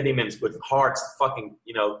 kept hitting him with hard fucking,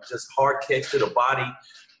 just hard kicks to the body,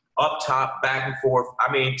 up top, back and forth.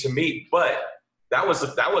 I mean, to me, but that was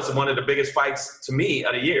one of the biggest fights to me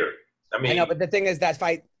of the year. I know, but the thing is that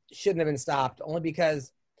fight shouldn't have been stopped, only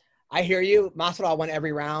because I hear you. Masvidal won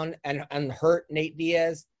every round and hurt Nate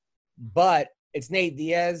Diaz, but it's Nate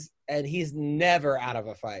Diaz, and he's never out of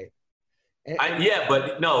a fight. But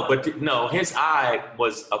his eye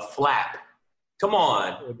was a flap. Come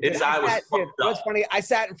on, his eye was fucked up. What's funny? I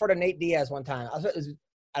sat in front of Nate Diaz one time. It was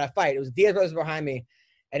at a fight. It was Diaz versus behind me,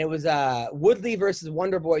 and it was Woodley versus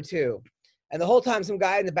Wonder Boy 2. And the whole time, some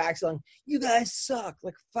guy in the back saying, "You guys suck!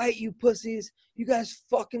 Like, fight, you pussies! You guys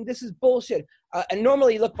fucking, this is bullshit." And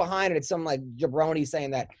normally you look behind and it's some like jabroni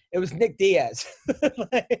saying that. It was Nick Diaz.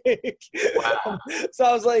 Wow. So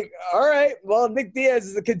I was like, all right, well, Nick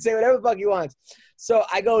Diaz can say whatever the fuck he wants. So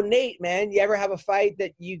I go, Nate, man, you ever have a fight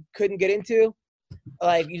that you couldn't get into?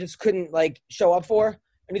 Like, you just couldn't, like, show up for?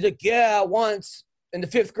 And he's like, yeah, once in the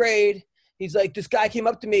 5th grade. He's like, this guy came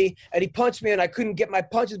up to me and he punched me and I couldn't get my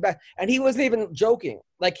punches back. And he wasn't even joking.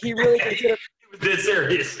 Like he really considered. He was dead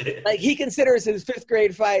serious. Like he considers his 5th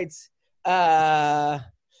grade fights.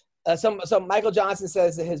 So Michael Johnson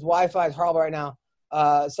says that his Wi-Fi is horrible right now.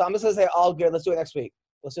 So I'm just gonna say all good. Let's do it next week.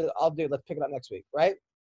 Let's pick it up next week, right?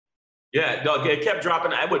 Yeah, no, it kept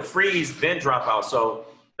dropping. I would freeze, then drop out. So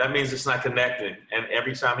that means it's not connecting. And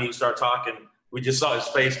every time he start talking, we just saw his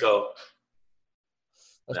face go.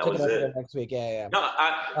 Let's pick it up next week. Yeah. No,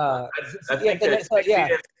 I think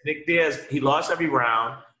that Nick Diaz, he lost every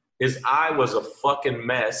round. His eye was a fucking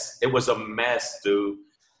mess. It was a mess, dude.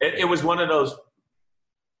 It was one of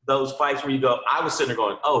those fights where you go, I was sitting there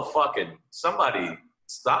going, oh, fucking somebody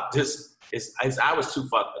stop this. His eye was too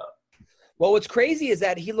fucked up. Well, what's crazy is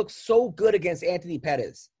that he looked so good against Anthony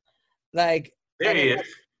Pettis. Like, there he is.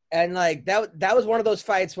 And like that was one of those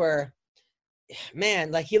fights where,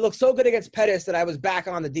 man, like he looked so good against Pettis that I was back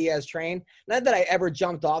on the Diaz train. Not that I ever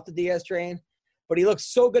jumped off the Diaz train, but he looked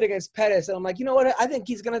so good against Pettis. And I'm like, you know what? I think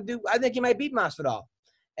he might beat Masvidal.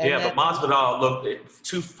 But Masvidal looked at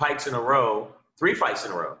 3 fights in a row,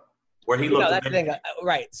 where he looked. That's the thing.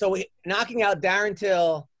 Right. So knocking out Darren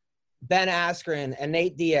Till, Ben Askren, and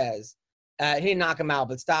Nate Diaz. He didn't knock him out,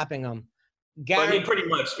 but stopping him. But he pretty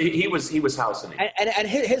much he was housing him. And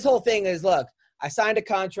his whole thing is, look, I signed a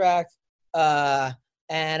contract, but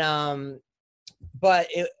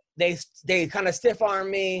they kind of stiff arm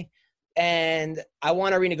me, and I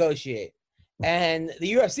want to renegotiate. And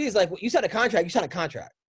the UFC is like, well, you signed a contract.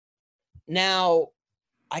 Now,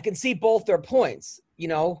 I can see both their points. You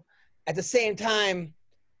know, at the same time,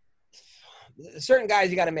 certain guys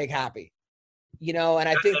you got to make happy. You know, and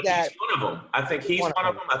I think that he's one of them. I think he's one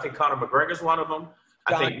of them. I think Conor McGregor's one of them.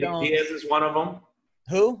 I think Nick Diaz is one of them.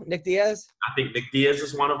 Who? Nick Diaz? I think Nick Diaz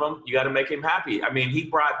is one of them. You got to make him happy. I mean, he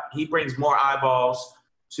brings more eyeballs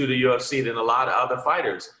to the UFC than a lot of other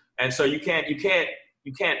fighters, and so you can't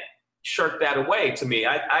shirk that away. To me,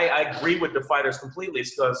 I agree with the fighters completely.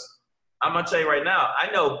 It's because I'm gonna tell you right now, I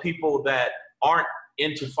know people that aren't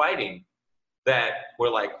into fighting that were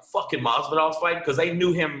like fucking Masvidal's fighting because they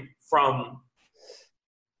knew him from.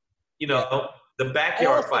 The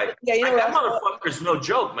backyard fight. Yeah, that motherfucker's no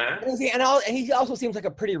joke, man. And he also seems like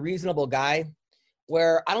a pretty reasonable guy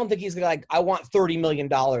where I don't think he's like, I want $30 million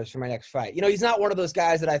for my next fight. You know, he's not one of those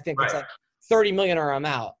guys that I think it's like $30 million or I'm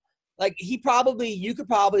out. Like you could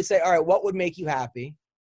probably say, all right, what would make you happy?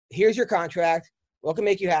 Here's your contract. What can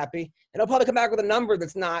make you happy? And he'll probably come back with a number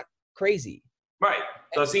that's not crazy. Right.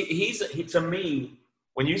 So he to me,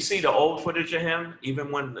 when you see the old footage of him,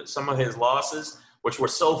 even when some of his losses, which were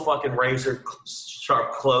so fucking razor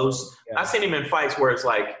sharp close. Yeah. I've seen him in fights where it's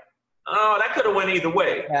like, oh, that could have went either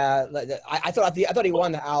way. Yeah, I thought he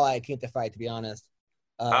won the Ally Quinta fight, to be honest.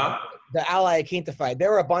 The Ally Quinta fight,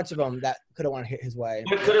 there were a bunch of them that could have went his way.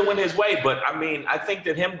 It could have went his way, but I mean, I think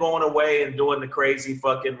that him going away and doing the crazy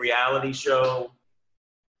fucking reality show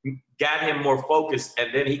got him more focused,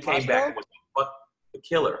 and then he came back and was the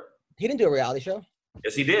killer. He didn't do a reality show?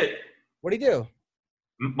 Yes, he did. What did he do?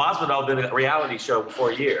 Masvidal did a reality show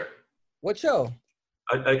for a year. What show?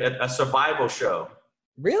 A survival show.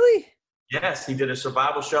 Really? Yes, he did a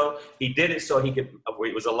survival show. He did it so he could.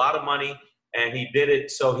 It was a lot of money, and he did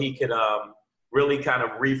it so he could really kind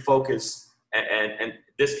of refocus and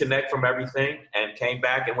disconnect from everything, and came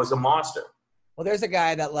back and was a monster. Well, there's a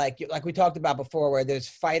guy that like we talked about before, where there's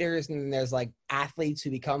fighters and then there's like athletes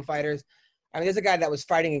who become fighters. I mean, there's a guy that was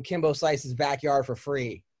fighting in Kimbo Slice's backyard for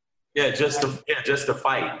free. Yeah, just to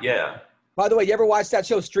fight. Yeah. By the way, you ever watch that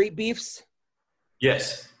show Street Beefs?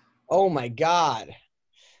 Yes. Oh my God,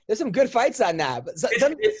 there's some good fights on that. But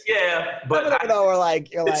but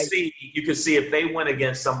you could see if they went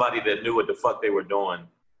against somebody that knew what the fuck they were doing,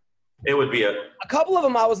 it would be a couple of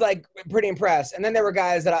them. I was like pretty impressed, and then there were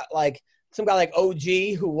guys that some guy like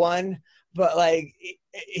OG who won, but like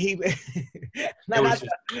he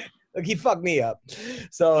Like he fucked me up.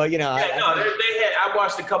 So, you know. I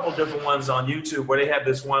watched a couple different ones on YouTube where they have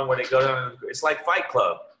this one where they go down. It's like Fight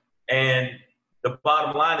Club. And the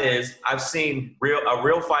bottom line is I've seen a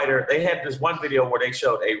real fighter. They had this one video where they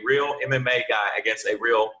showed a real MMA guy against a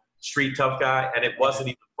real street tough guy, and it wasn't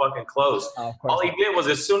even fucking close. All he did was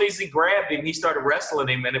as soon as he grabbed him, he started wrestling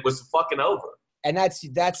him, and it was fucking over. And that's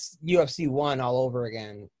UFC 1 all over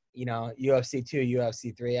again. You know, UFC 2,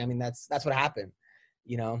 UFC 3. I mean, that's what happened,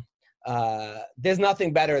 you know. There's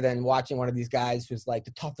nothing better than watching one of these guys who's like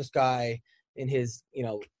the toughest guy in his, you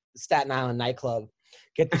know, Staten Island nightclub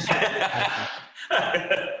get the shit.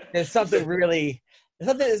 There's something really.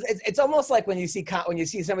 It's almost like when you see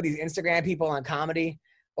some of these Instagram people on comedy,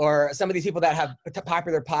 or some of these people that have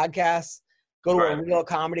popular podcasts, go to a real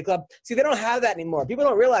comedy club. See, they don't have that anymore. People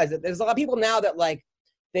don't realize it. There's a lot of people now that like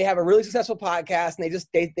they have a really successful podcast and they just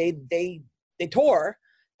they tour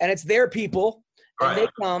and it's their people and they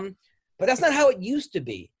come. But that's not how it used to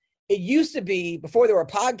be. It used to be before there were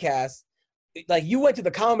podcasts. Like you went to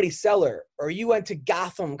the Comedy Cellar or you went to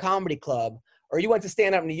Gotham Comedy Club or you went to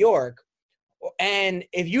Stand Up New York. And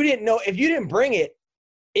if you didn't bring it,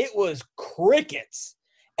 it was crickets.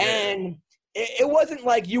 And it wasn't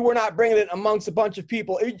like you were not bringing it amongst a bunch of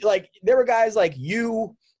people. Like there were guys like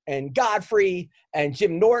you and Godfrey and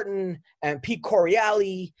Jim Norton and Pete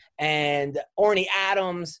Correale and Orny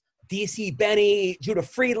Adams, DC Benny, Judah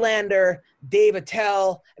Friedlander, Dave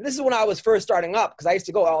Attell. And this is when I was first starting up because I used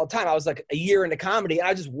to go all the time. I was like a year into comedy and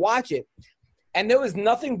I just watch it. And there was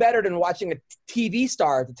nothing better than watching a TV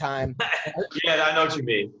star at the time. Yeah, I know what you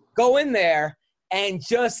mean. Go in there and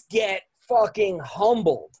just get fucking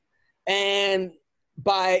humbled. And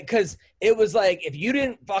because it was like, if you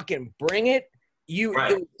didn't fucking bring it, it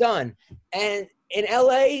was done. And in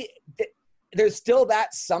LA, there's still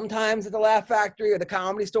that sometimes at the Laugh Factory or the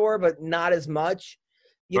Comedy Store, but not as much,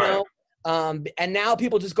 you know? And now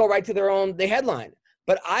people just go right to they headline.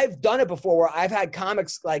 But I've done it before where I've had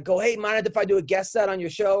comics like go, hey, mind if I do a guest set on your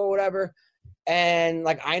show or whatever? And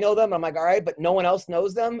like, I know them. I'm like, all right, but no one else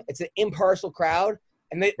knows them. It's an impartial crowd.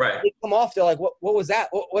 And they come off. They're like, what was that?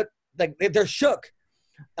 What? Like they're shook.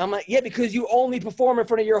 I'm like, yeah, because you only perform in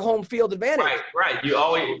front of your home field advantage. Right. You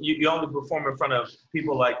only perform in front of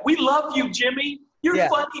people like, we love you, Jimmy. You're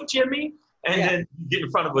funny, Jimmy. And then you get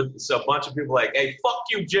in front of a bunch of people like, hey, fuck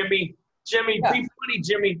you, Jimmy. Jimmy, be funny,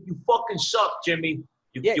 Jimmy. You fucking suck, Jimmy.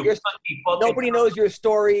 Nobody knows your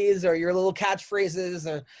stories or your little catchphrases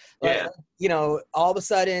or, you know, all of a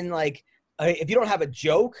sudden, like, if you don't have a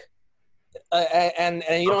joke and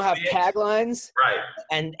you don't have taglines,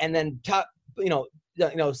 and then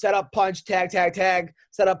set up, punch, tag,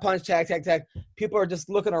 set up, punch, tag. People are just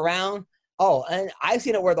looking around. Oh, and I've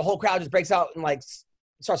seen it where the whole crowd just breaks out and like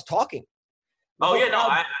starts talking.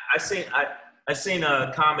 I seen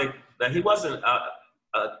a comic that he wasn't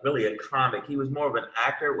really a comic. He was more of an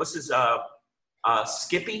actor. What's his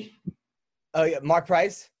Skippy? Oh yeah, Mark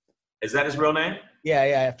Price. Is that his real name?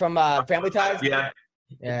 Yeah. From Family Ties. Yeah.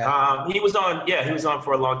 He was on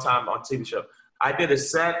for a long time on TV show. I did a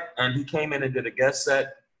set and he came in and did a guest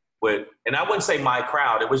set and I wouldn't say my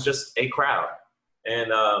crowd. It was just a crowd.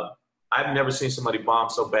 And I've never seen somebody bomb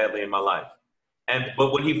so badly in my life.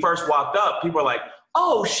 But when he first walked up, people were like,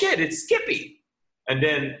 oh shit, it's Skippy. And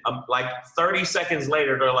then like 30 seconds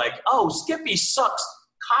later, they're like, oh, Skippy sucks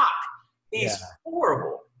cock. He's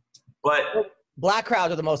horrible. But black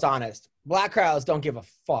crowds are the most honest. Black crowds don't give a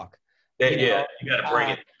fuck. You got to bring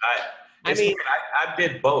it. I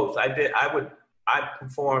did both. I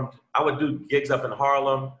would do gigs up in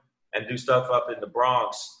Harlem and do stuff up in the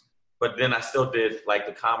Bronx. But then I still did like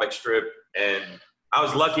the comic strip. And I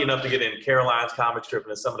was lucky enough to get in Caroline's comic strip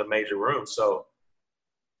and in some of the major rooms. So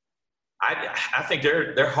I think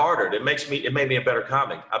they're harder. It made me a better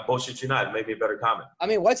comic. I bullshit you not. It made me a better comic. I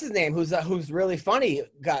mean, what's his name? Who's really funny?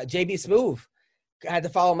 Got JB Smoove. Had to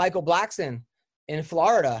follow Michael Blackson in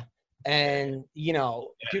Florida, and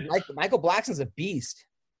dude, Michael Blackson's a beast.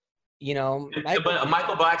 But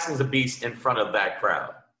Michael Blackson's a beast in front of that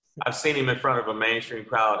crowd. I've seen him in front of a mainstream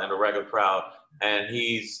crowd and a regular crowd, and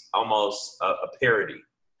he's almost a parody.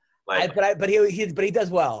 But he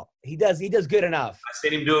does well. He does good enough. I've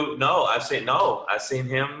seen him do. I've seen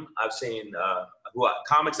him. I've seen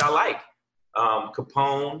comics I like.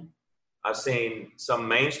 Capone. I've seen some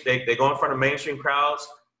they go in front of mainstream crowds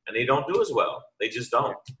and they don't do as well. They just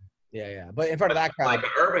don't. Yeah. But in front of that crowd, like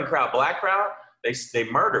an urban crowd, black crowd, they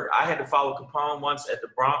murder. I had to follow Capone once at the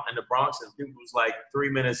Bronx, and people was like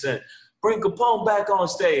 3 minutes in, bring Capone back on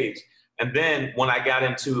stage. And then when I got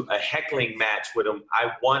into a heckling match with him,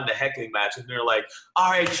 I won the heckling match. And they're like,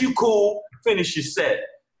 all right, you cool, finish your set.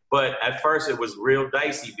 But at first it was real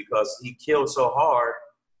dicey because he killed so hard,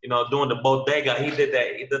 doing the bodega. He did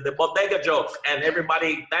the bodega jokes and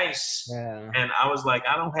everybody thanks. Yeah. And I was like,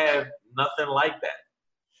 I don't have nothing like that.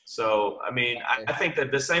 So, I mean, I think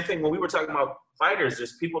that the same thing when we were talking about fighters,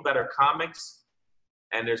 there's people that are comics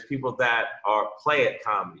and there's people that play at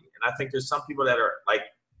comedy. And I think there's some people that are like,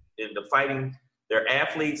 in the fighting, they're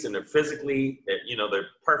athletes and they're physically, they're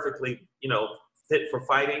perfectly, fit for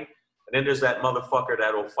fighting. And then there's that motherfucker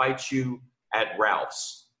that will fight you at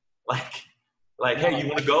Ralph's. Like, hey, you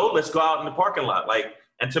want to go? Let's go out in the parking lot.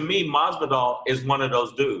 And to me, Masvidal is one of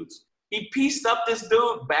those dudes. He pieced up this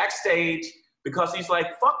dude backstage because he's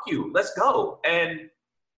like, fuck you, let's go. And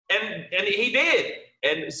he did.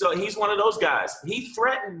 And so he's one of those guys. He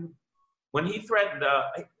threatened when he threatened,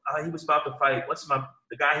 he was about to fight.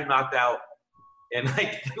 The guy he knocked out, and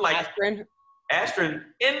like Askren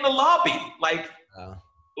in the lobby, like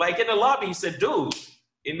in the lobby, he said, "Dude."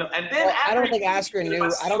 And then I don't think Askren knew.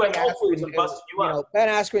 I don't think Askren knew. Ben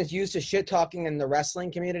Askren's used to shit talking in the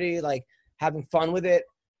wrestling community, like having fun with it,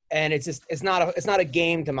 and it's not a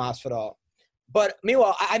game to Masvidal. But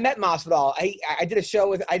meanwhile, I met Masvidal. I did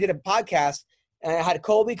a podcast, and I had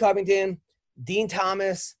Colby Covington, Dean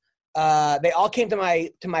Thomas. They all came to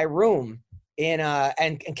my room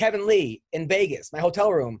and Kevin Lee in Vegas, my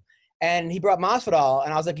hotel room, and he brought Masvidal,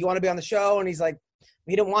 and I was like, "You want to be on the show?" And he's like,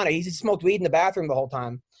 he didn't want it. He just smoked weed in the bathroom the whole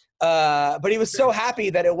time. But he was so happy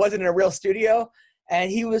that it wasn't in a real studio. And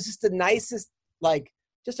he was just the nicest, like,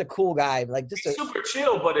 just a cool guy. Like, he's super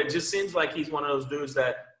chill, but it just seems like he's one of those dudes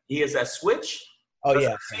that he has that switch. Oh,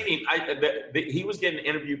 yeah. I've seen him. He was getting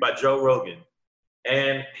interviewed by Joe Rogan.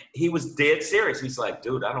 And he was dead serious. He's like,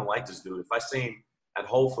 dude, I don't like this dude. If I see him at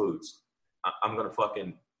Whole Foods, I'm going to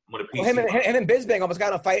piece him and Bisping almost got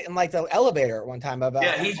in a fight in like the elevator at one time.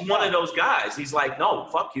 Yeah, he's one of those guys. He's like, no,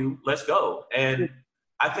 fuck you, let's go. And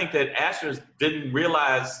I think that Asher didn't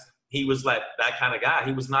realize he was like that kind of guy.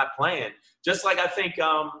 He was not playing. Just like I think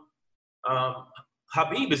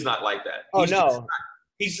Habib is not like that.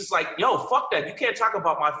 He's just like, yo, fuck that. You can't talk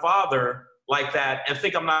about my father like that and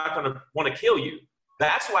think I'm not going to want to kill you.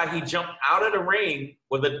 That's why he jumped out of the ring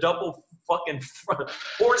with a double fucking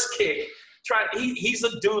horse kick. He's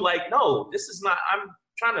a dude like, no, this is not.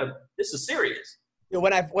 This is serious. You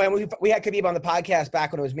know, when we had Khabib on the podcast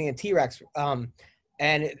back when it was me and T-Rex,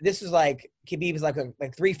 and this was like Khabib was like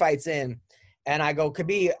 3 fights in, and I go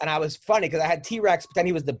Khabib, and I was funny because I had T-Rex pretend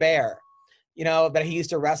he was the bear, you know, that he used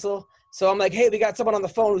to wrestle. So I'm like, hey, we got someone on the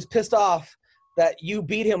phone who's pissed off that you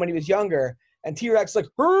beat him when he was younger, and T-Rex like,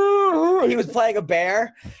 he was playing a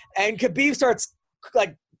bear, and Khabib starts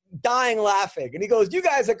like dying laughing, and he goes, you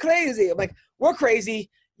guys are crazy. I'm like, we're crazy.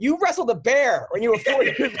 You wrestled a bear when you were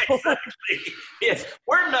 40 years old. Exactly. Yes,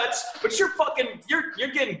 we're nuts, but you're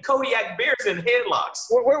getting Kodiak bears in headlocks.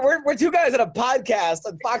 We're two guys on a podcast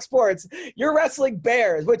on Fox Sports. You're wrestling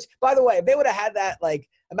bears, which, by the way, if they would have had that, like,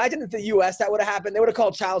 imagine if the U.S. that would have happened, they would have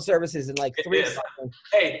called child services in like 3 seconds.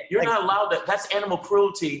 Hey, you're not allowed that. That's animal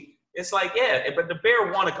cruelty. It's like, yeah, but the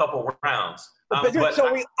bear won a couple rounds.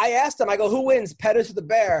 I asked him, I go, who wins, Pettis or the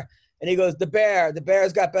bear? And he goes, the bear. The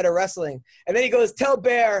bear's got better wrestling. And then he goes, tell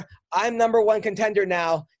Bear, I'm #1 contender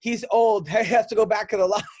now. He's old. He has to go back to the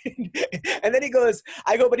line. And then he goes,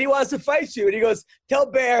 I go, but he wants to fight you. And he goes, tell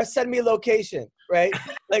Bear, send me location, right?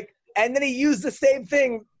 Like, and then he used the same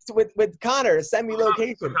thing with Conor, send me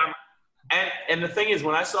location. And the thing is,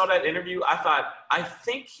 when I saw that interview, I thought, I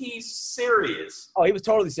think he's serious. Oh, he was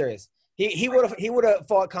totally serious. He would have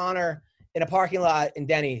fought Conor in a parking lot in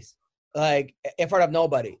Denny's, like in front of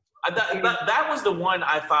nobody. That was the one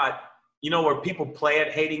I thought, you know, where people play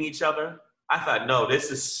at hating each other. I thought, no,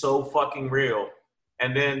 this is so fucking real.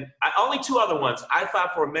 And then only 2 other ones. I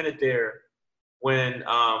thought for a minute there when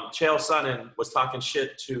Chael Sonnen was talking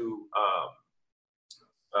shit to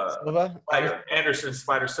Anderson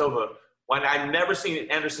Spider Silva. When I never seen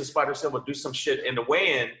Anderson Spider Silva do some shit in the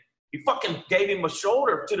weigh-in, he fucking gave him a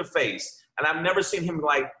shoulder to the face. And I've never seen him,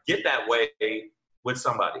 like, get that way with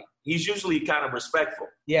somebody. He's usually kind of respectful.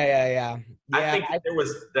 Yeah. I think there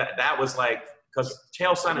was that was like, because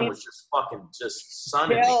Chael Sonnen was just fucking just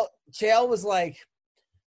sunning. Chael was like,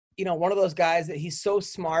 you know, one of those guys that he's so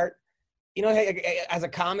smart. You know, as a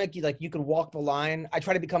comic, you can walk the line. I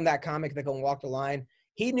try to become that comic that can walk the line.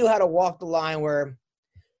 He knew how to walk the line where,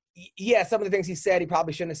 yeah, some of the things he said he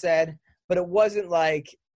probably shouldn't have said, but it wasn't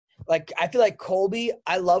like I feel like Colby.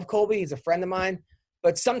 I love Colby. He's a friend of mine.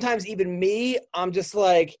 But sometimes even me, I'm just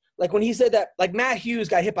like when he said that, like Matt Hughes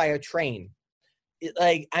got hit by a train.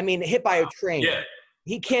 Hit by a train. Yeah.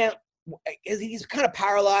 He can't, he's kind of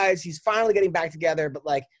paralyzed. He's finally getting back together, but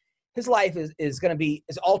like his life is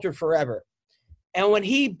altered forever. And when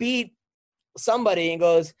he beat somebody and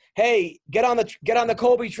goes, hey, get on the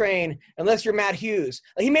Colby train unless you're Matt Hughes.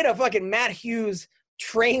 Like, he made a fucking Matt Hughes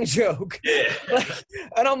train joke. Yeah.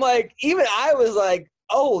 And I'm like, even I was like,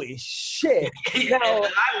 holy shit. Now,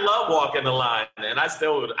 I love walking the line, and I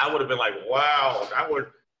would have been like, wow. I would,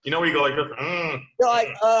 you know, where you go like this.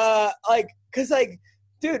 Cause like,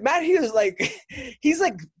 dude, Matt Hughes, like, he's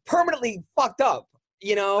like permanently fucked up,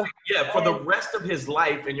 you know? Yeah, for the rest of his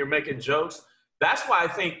life, and you're making jokes. That's why I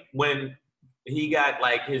think when he got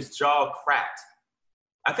like his jaw cracked,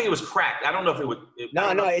 I think it was cracked. I don't know if it would. No,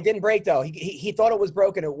 it didn't break though. He thought it was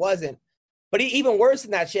broken. It wasn't. But even worse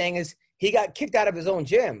than that, Shang, is he got kicked out of his own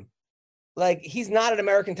gym. Like, he's not an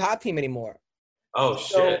American Top Team anymore. Oh,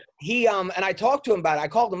 So shit. he and I talked to him about it. I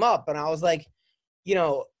called him up and I was like,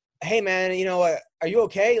 hey man, are you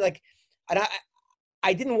okay? Like, and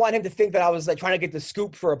I didn't want him to think that I was like trying to get the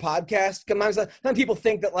scoop for a podcast. Sometimes some people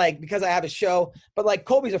think that like because I have a show, but like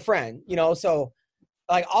Colby's a friend, so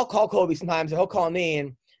like I'll call Colby sometimes and he'll call me,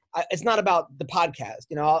 and it's not about the podcast.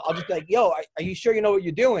 I'll just be like, yo, are you sure you know what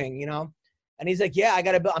you're doing? And he's like, yeah,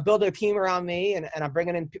 I'm building a team around me, and I'm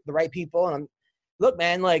bringing in the right people. And look,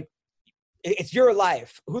 man, like it's your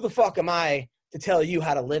life. Who the fuck am I to tell you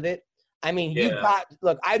how to live it? I mean,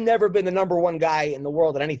 look, I've never been the number one guy in the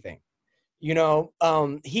world at anything. He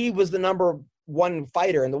was the number one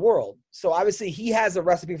fighter in the world. So obviously he has a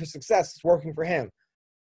recipe for success. It's working for him.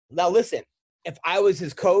 Now listen, if I was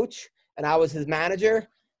his coach and I was his manager,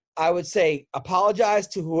 I would say apologize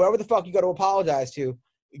to whoever the fuck you got to apologize to.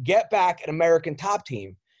 Get back an American top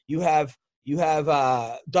team. You have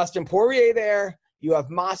Dustin Poirier there. You have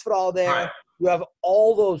Masvidal there. Right. You have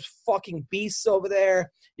all those fucking beasts over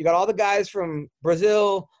there. You got all the guys from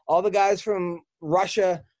Brazil, all the guys from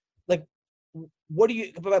Russia. Like,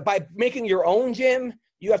 by making your own gym,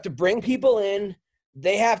 you have to bring people in.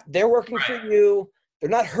 They're working for you. They're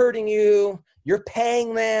not hurting you. You're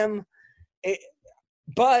paying them.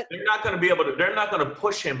 But they're not going to be able to. They're not going to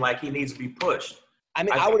push him like he needs to be pushed. I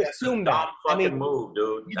mean, I would assume that. Move,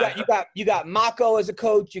 dude. You got Mako as a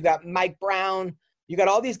coach. You got Mike Brown. You got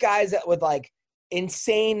all these guys that with like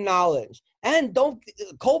insane knowledge. And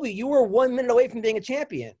Colby, you were 1 minute away from being a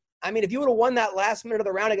champion. I mean, if you would have won that last minute of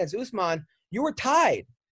the round against Usman, you were tied.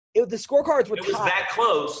 The scorecards were tied. It was that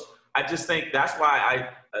close. I just think that's why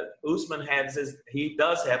Usman he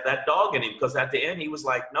does have that dog in him, because at the end he was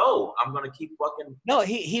like, no, I'm going to keep fucking. No,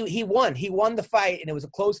 he won. He won the fight, and it was a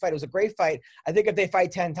close fight. It was a great fight. I think if they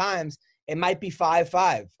fight 10 times, it might be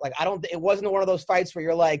 5-5. Like, it wasn't one of those fights where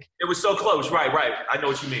you're like. It was so close. Right. I know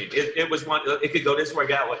what you mean. It was one, it could go this way,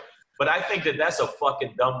 that way. But I think that's a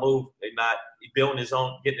fucking dumb move. They're not getting his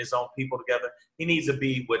own people together. He needs to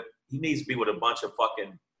be with a bunch of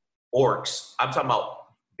fucking orcs. I'm talking about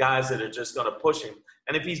guys that are just going to push him.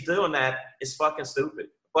 And if he's doing that, it's fucking stupid.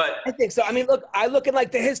 But I think so. I mean, look, I look at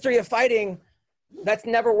like the history of fighting. That's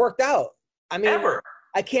never worked out. I mean, ever.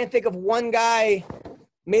 I can't think of one guy,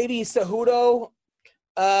 maybe Cejudo.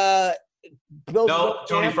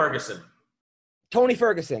 Tony Ferguson. Tony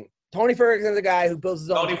Ferguson is a guy who builds his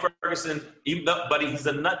own. Tony Ferguson, but he's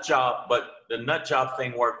a nut job. But the nut job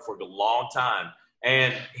thing worked for a long time.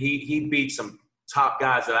 And he beat some top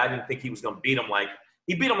guys that I didn't think he was going to beat him like.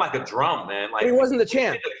 He beat him like a drum, man. Like, he wasn't the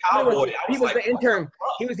champ. He was the interim.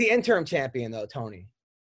 He was the interim champion, though, Tony.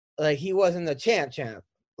 Like, he wasn't the champ.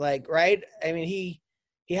 Like, right? I mean, he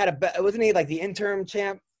had wasn't he like the interim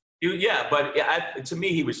champ? Yeah, but to me,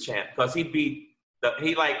 he was champ because he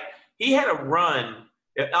had a run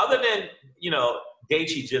other than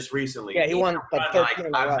Gaethje just recently. Yeah, he won like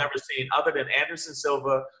 13 I've never seen other than Anderson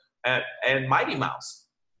Silva and Mighty Mouse.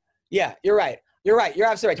 Yeah, you're right. You're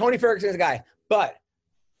absolutely right. Tony Ferguson is a guy, but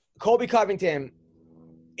Colby Covington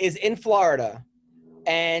is in Florida,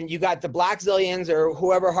 and you got the Black Zillions or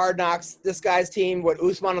whoever, Hard Knocks, this guy's team, with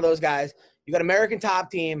Usman and those guys. You got American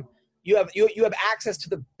Top Team. You have access to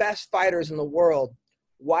the best fighters in the world.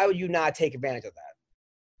 Why would you not take advantage of that?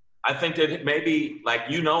 I think that maybe, like,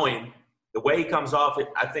 knowing the way he comes off,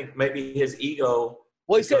 I think maybe his ego.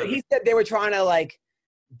 Well, he said they were trying to, like,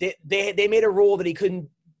 they made a rule that he couldn't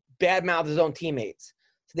badmouth his own teammates.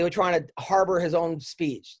 So they were trying to harbor his own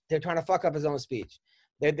speech. They're trying to fuck up his own speech.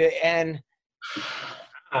 And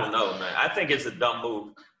I don't know, man. I think it's a dumb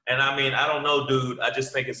move. And I mean, I don't know, dude. I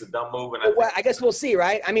just think it's a dumb move. And I guess we'll see,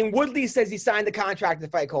 right? I mean, Woodley says he signed the contract to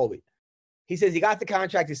fight Colby. He says he got the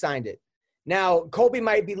contract, he signed it. Now, Colby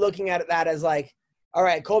might be looking at that as like, all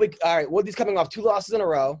right, Woodley's coming off 2 losses in a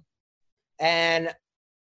row. And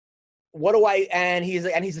he's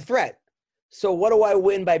a threat. So what do I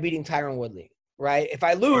win by beating Tyron Woodley? Right? If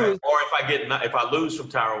I lose, or if I lose from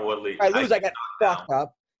Tyron Woodley, I get fucked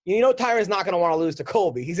up. Tyron's not going to want to lose to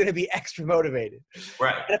Colby. He's going to be extra motivated.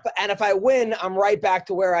 Right. And if I win, I'm right back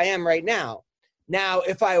to where I am right now. Now,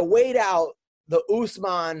 if I wait out the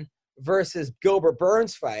Usman versus Gilbert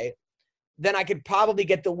Burns fight, then I could probably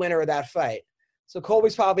get the winner of that fight. So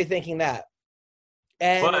Colby's probably thinking that.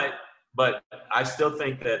 But I still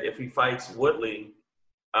think that if he fights Woodley,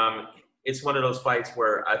 it's one of those fights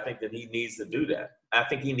where I think that he needs to do that. I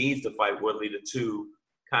think he needs to fight Woodley to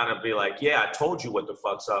kind of be like, yeah, I told you what the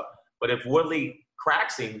fuck's up. But if Woodley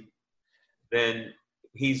cracks him, then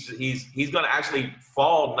he's going to actually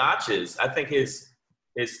fall notches. I think his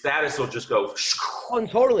status will just go. Oh,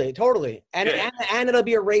 totally. And it'll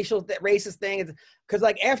be a racist thing. Because,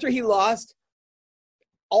 like, after he lost,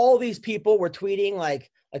 all these people were tweeting like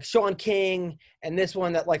Sean King and this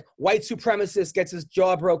one that like white supremacist gets his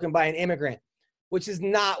jaw broken by an immigrant, which is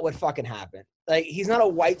not what fucking happened. Like, he's not a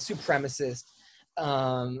white supremacist.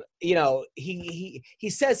 You know, he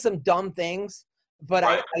says some dumb things, but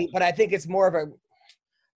right. I think it's more of a,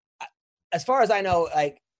 as far as I know,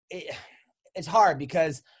 like it's hard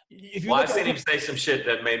because if you I've seen him say some shit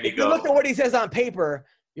that made me go. You look at what he says on paper,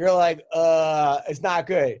 you're like, it's not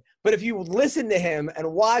good. But if you listen to him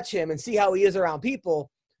and watch him and see how he is around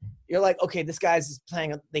people, you're like, okay, this guy's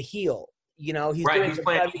playing the heel. You know, he's playing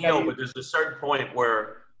the heel, but there's a certain point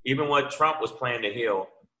where even when Trump was playing the heel,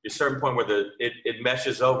 there's a certain point where it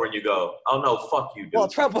meshes over and you go, oh no, fuck you, dude. Well,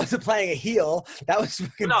 Trump wasn't playing a heel. That was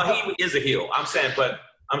fucking no, he is a heel. I'm saying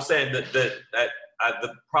that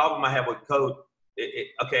the problem I have with Code,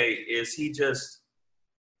 is he just?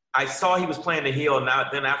 I saw he was playing the heel, and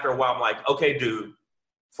then after a while, I'm like, okay, dude,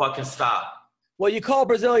 fucking stop. Well, you call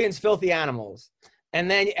Brazilians filthy animals,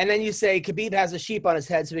 and then you say Khabib has a sheep on his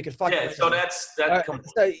head, so he could fuck. Yeah, so that's.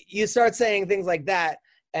 So you start saying things like that,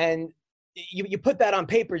 and you put that on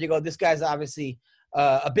paper. You go, this guy's obviously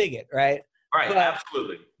a bigot, right? Right,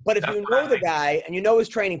 absolutely. But if you know the guy and you know his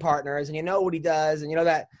training partners and you know what he does and you know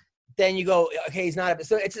that, then you go, okay, he's not.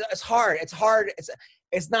 So it's hard.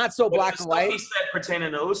 It's not so black and white. The stuff he said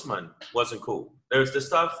pertaining to Usman wasn't cool. There's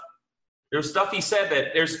stuff he said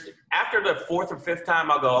that after the fourth or fifth time,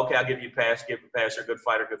 I'll go, okay, I'll give you a pass, you're a good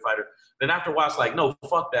fighter. Then after a while, it's like, no,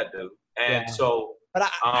 fuck that dude. And so, but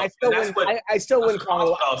I still wouldn't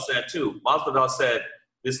call it. Masvidal said too. Masvidal said,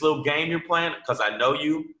 this little game you're playing, because I know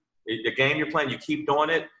you, the game you're playing, you keep doing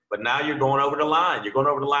it, but now you're going over the line. You're going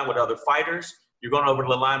over the line with other fighters. You're going over the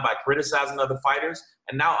line by criticizing other fighters,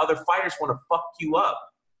 and now other fighters want to fuck you up.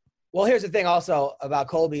 Well, here's the thing also about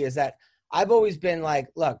Colby is that I've always been like,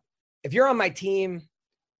 look, if you're on my team,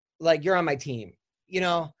 like you're on my team, you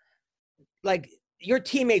know, like your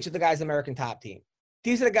teammates are the guys in the American Top Team.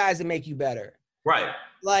 These are the guys that make you better. Right.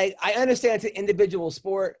 Like, I understand it's an individual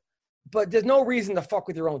sport, but there's no reason to fuck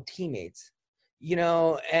with your own teammates, you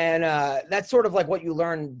know, and that's sort of like what you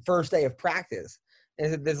learn first day of practice.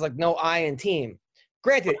 There's like no I in team.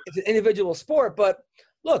 Granted, it's an individual sport, but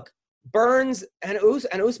look, Burns and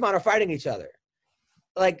Usman are fighting each other.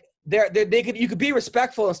 Like you could be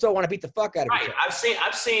respectful and still want to beat the fuck out of each other.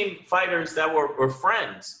 I've seen fighters that were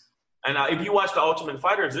friends, and if you watch the Ultimate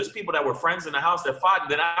Fighters, there's people that were friends in the house that fought. And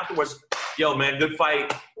then afterwards, yo man, good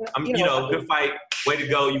fight. Good fight. Way to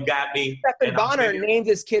go. You got me. Stephen Bonner named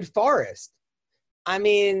his kid Forrest. I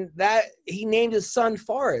mean, that he named his son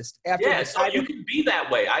Forrest after. Yeah, so you can be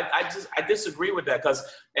that way. I disagree with that because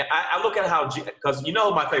I look at how because you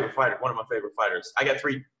know my favorite fighter, one of my favorite fighters. I got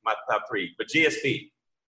my top three, but GSP.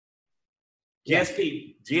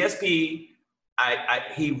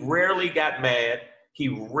 He rarely got mad. He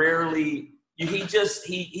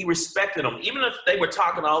respected him, even if they were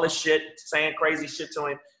talking all this shit, saying crazy shit to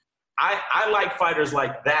him. I like fighters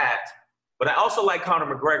like that. But I also like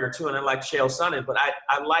Conor McGregor, too, and I like Chael Sonnen. But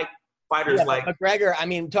I like fighters like McGregor. I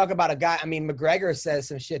mean, talk about a guy. I mean, McGregor says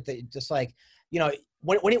some shit that just like, you know,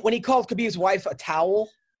 when he called Khabib's wife a towel.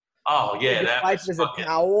 Oh, yeah. That wife is a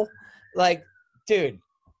towel. Like, dude.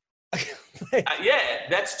 Yeah,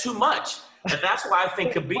 that's too much. And that's why I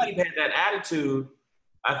think Khabib had that attitude.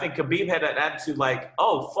 I think Khabib had that attitude like,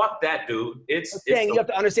 oh, fuck that, dude. You have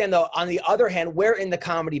to understand, though, on the other hand, we're in the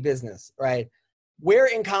comedy business, right? We're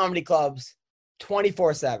in comedy clubs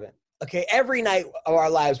 24/7. Okay, every night of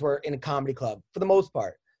our lives we're in a comedy club for the most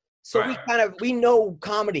part. So right. we know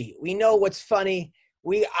comedy. We know what's funny.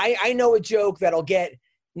 I know a joke that'll get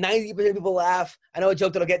 90% of people laugh. I know a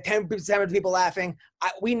joke that'll get 10% of people laughing.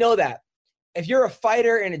 We know that. If you're a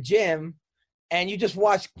fighter in a gym and you just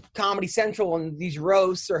watch Comedy Central and these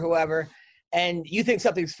roasts or whoever, and you think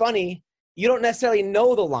something's funny, you don't necessarily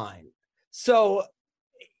know the line. So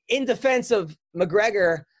in defense of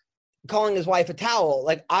McGregor calling his wife a towel,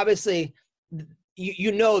 like obviously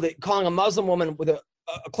you know that calling a Muslim woman with a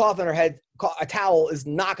cloth on her head a towel is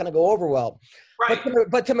not going to go over well. Right.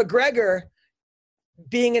 But to McGregor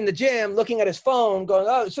being in the gym, looking at his phone, going,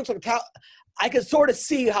 oh, this looks like a towel, I could sort of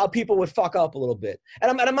see how people would fuck up a little bit.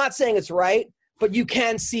 And I'm not saying it's right, but you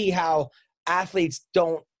can see how athletes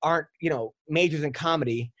aren't majors in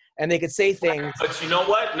comedy. And they could say things. But you know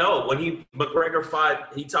what? No, when McGregor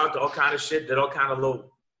fought, he talked all kind of shit, did all kind of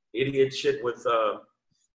little idiot shit with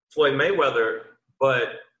Floyd Mayweather.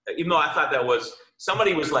 But even though I thought that was –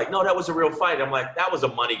 somebody was like, no, that was a real fight. I'm like, that was a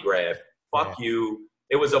money grab. Fuck you.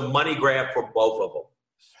 It was a money grab for both of them.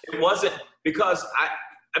 It wasn't – because,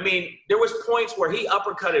 I mean, there was points where he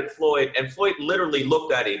uppercutted Floyd, and Floyd literally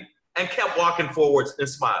looked at him and kept walking forwards and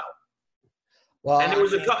smiled. Well, and there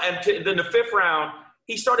was then the 5th round,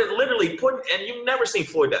 he started literally putting, and you've never seen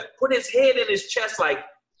Floyd that, put his head in his chest like,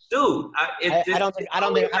 dude. I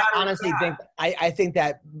think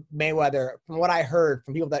that Mayweather, from what I heard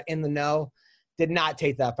from people that in the know, did not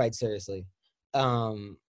take that fight seriously.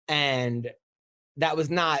 And that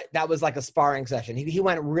was like a sparring session. He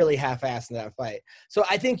went really half-assed in that fight. So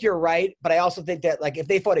I think you're right, but I also think that, like, if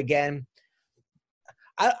they fought again,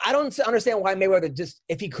 I don't understand why Mayweather just,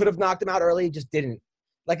 if he could have knocked him out early, just didn't.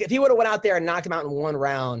 Like, if he would have went out there and knocked him out in 1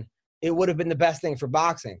 round, it would have been the best thing for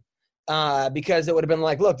boxing. Because it would have been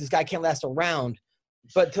like, look, this guy can't last a round.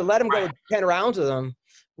 But to let him go 10 rounds with him,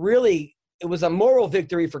 really, it was a moral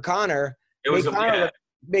victory for Conor.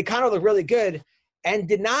 Made Conor look really good and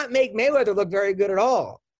did not make Mayweather look very good at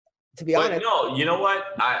all, to be honest. No, you know what?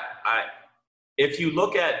 If you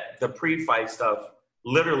look at the pre-fight stuff,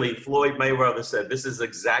 literally Floyd Mayweather said, this is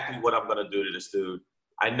exactly what I'm going to do to this dude.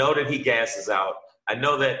 I know that he gasses out. I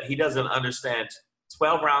know that he doesn't understand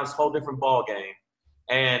 12 rounds, whole different ball game.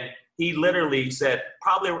 And he literally said,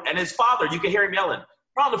 probably, and his father, you can hear him yelling,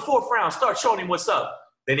 around the 4th round, start showing him what's up.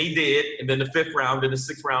 Then he did, and then the 5th round, then the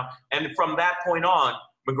 6th round. And from that point on,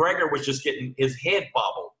 McGregor was just getting his head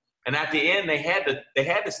bobbled. And at the end, they had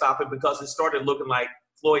to stop it because it started looking like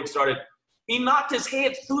he knocked his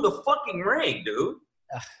head through the fucking ring, dude.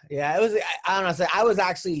 Yeah, it was, I don't know, I was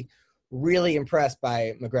actually really impressed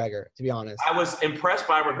by McGregor, to be honest. I was impressed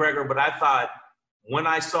by McGregor, but I thought when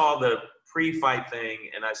I saw the pre-fight thing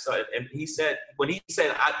and I saw it, and he said,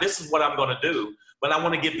 this is what I'm going to do, but I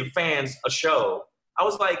want to give the fans a show. I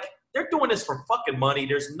was like, they're doing this for fucking money.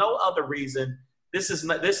 There's no other reason.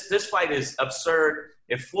 This fight is absurd.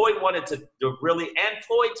 If Floyd wanted to really, and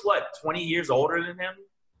Floyd's what, 20 years older than him?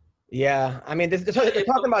 Yeah, I mean, they're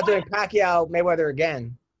talking about doing Pacquiao Mayweather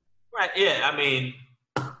again. Right. Yeah. I mean,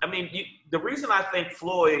 the reason I think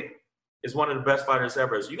Floyd is one of the best fighters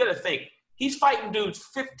ever is you got to think he's fighting dudes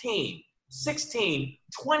 15, 16,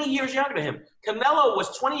 20 years younger than him. Canelo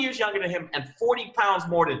was 20 years younger than him and 40 pounds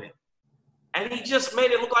more than him. And he just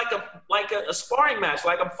made it look like a sparring match,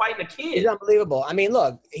 like I'm fighting a kid. He's unbelievable. I mean,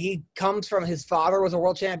 look, he comes from, his father was a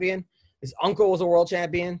world champion. His uncle was a world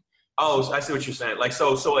champion. Oh, I see what you're saying. Like,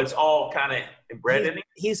 so it's all kind of inbred in him?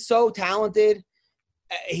 He's so talented.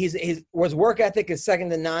 His work ethic is second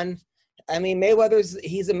to none. I mean,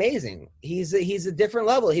 he's amazing. He's a different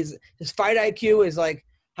level. His fight IQ is like,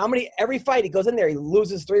 every fight he goes in there, he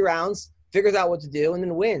loses 3 rounds, figures out what to do, and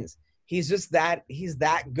then wins. He's that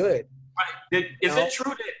good. Right. Is it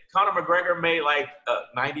true that Conor McGregor made like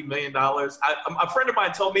 $90 million? A friend of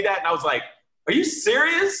mine told me that, and I was like, are you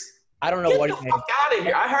serious? I don't know what he made. Get the fuck out of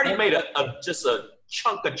here. I heard he made just a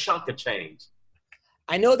chunk of change.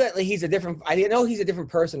 I know that he's a different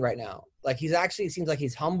person right now. Like, he's actually, seems like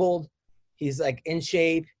he's humbled. He's like in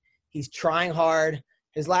shape. He's trying hard.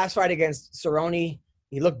 His last fight against Cerrone,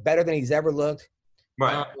 he looked better than he's ever looked.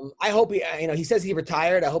 Right. I hope he says he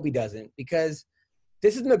retired. I hope he doesn't, because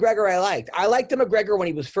this is the McGregor I liked. I liked the McGregor when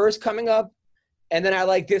he was first coming up, and then I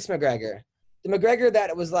like this McGregor. The McGregor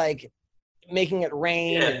that was like making it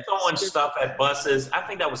rain. Yeah, throwing stuff at buses. I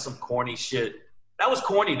think that was some corny shit. That was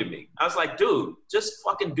corny to me. I was like, dude, just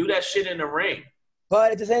fucking do that shit in the ring.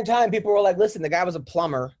 But at the same time, people were like, listen, the guy was a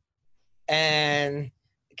plumber and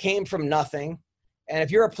came from nothing. And if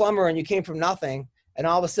you're a plumber and you came from nothing and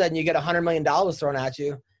all of a sudden you get $100 million thrown at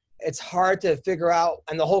you, it's hard to figure out,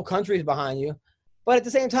 and the whole country's behind you. But at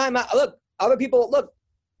the same time, look, other people, look,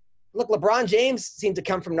 LeBron James seemed to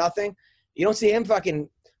come from nothing. You don't see him fucking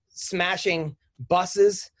smashing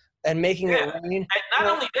buses and making it rain. And not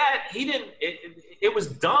only that, he didn't. It was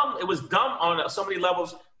dumb. It was dumb on so many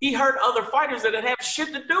levels. He hurt other fighters that didn't have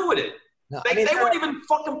shit to do with it. No, they weren't even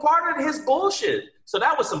fucking part of his bullshit. So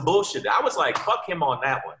that was some bullshit. I was like, fuck him on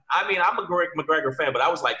that one. I mean, I'm a McGregor fan, but I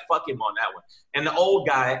was like, fuck him on that one. And the old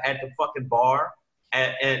guy at the fucking bar,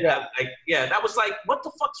 that was like, what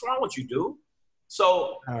the fuck's wrong with you, dude?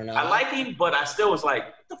 So I don't know. I like him, but I still was like,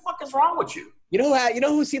 what the fuck is wrong with you? You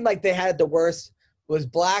know who seemed like they had the worst was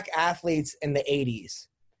black athletes in the 80s,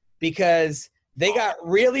 because they got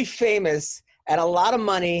really famous and a lot of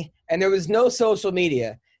money, and there was no social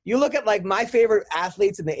media. You look at like my favorite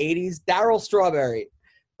athletes in the 80s, Darryl Strawberry,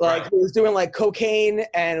 like who was doing like cocaine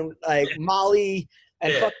and like Molly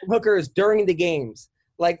and fucking hookers during the games.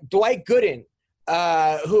 Like Dwight Gooden,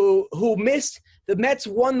 who missed, the Mets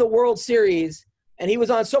won the World Series and he was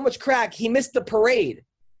on so much crack, he missed the parade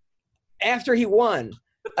after he won.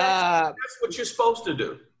 But that's what you're supposed to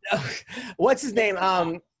do. What's his name?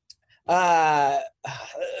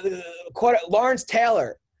 Lawrence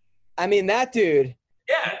Taylor. I mean, that dude.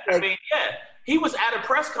 Yeah, he was at a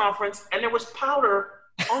press conference and there was powder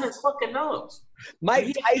on his fucking nose.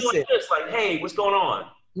 Mike Tyson. Like, hey, what's going on?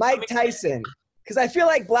 Mike Tyson. Because I feel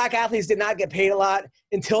like black athletes did not get paid a lot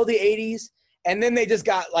until the 80s. And then they just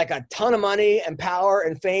got like a ton of money and power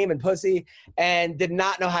and fame and pussy and did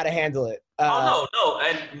not know how to handle it. No.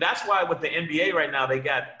 And that's why with the NBA right now, they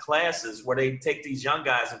got classes where they take these young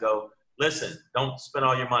guys and go, listen, don't spend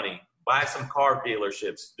all your money. Buy some car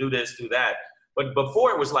dealerships. Do this, do that. But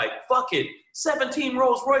before it was like, fuck it. 17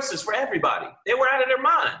 Rolls Royces for everybody. They were out of their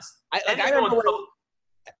minds. I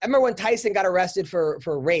remember when Tyson got arrested for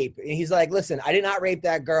rape. And he's like, listen, I did not rape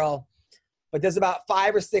that girl. But there's about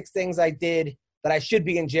 5 or 6 things I did that I should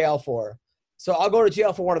be in jail for. So I'll go to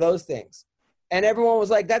jail for one of those things. And everyone was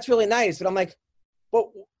like, that's really nice. But I'm like,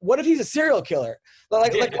 well, what if he's a serial killer?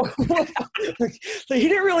 Like he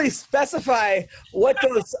didn't really specify what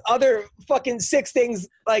those other fucking 6 things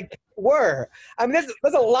like were. I mean,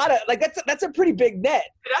 there's a lot of like that's a pretty big net.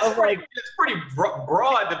 It's pretty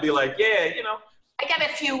broad to be like, yeah, you know. I got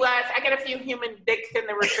a few human dicks in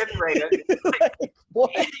the refrigerator. Like,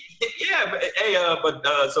 what? Yeah, but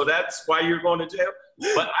so that's why you're going to jail.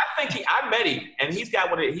 But I think I met him, and he's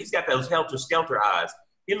got those helter-skelter eyes.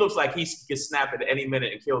 He looks like he could snap at any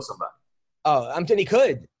minute and kill somebody. Oh, I'm saying he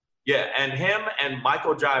could. Yeah, and him and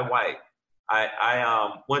Michael Jai White.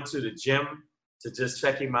 I went to the gym to just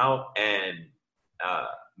check him out, and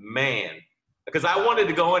man, because I wanted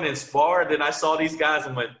to go in and spar, then I saw these guys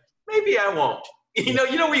and went, maybe I won't. You know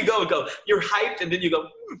where you go, you're hyped, and then you go,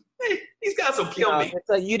 hey, these guys will kill me. It's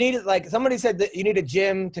like you need, like somebody said that you need a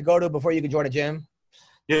gym to go to before you can join a gym.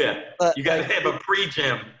 Yeah, you got to have a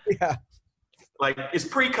pre-gym. Yeah. Like, it's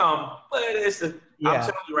pre-cum, but I'm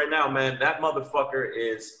telling you right now, man, that motherfucker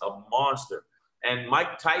is a monster. And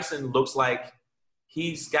Mike Tyson looks like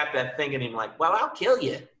he's got that thing in him like, well, I'll kill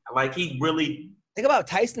you. Like, he really... The thing about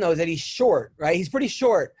Tyson, though, is that he's short, right? He's pretty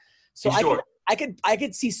short. So he's short. I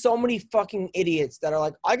could see so many fucking idiots that are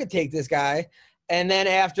like, I could take this guy. And then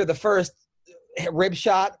after the first rib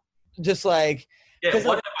shot, just like... Yeah,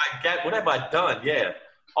 what have I done? Yeah.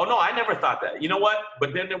 Oh, no, I never thought that. You know what?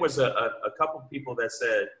 But then there was a couple people that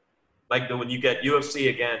said, like, when you get UFC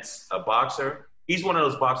against a boxer, he's one of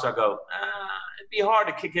those boxers I go, it'd be hard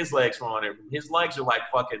to kick his legs from him. His legs are like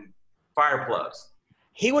fucking fire plugs.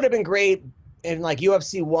 He would have been great in, like,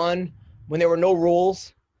 UFC 1 when there were no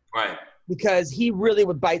rules. Right. Because he really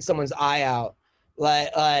would bite someone's eye out. Like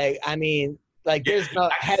I mean, like, there's no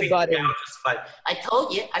headbutting. Like, I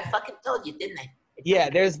told you. I fucking told you, didn't I? Yeah,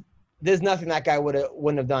 there's nothing that guy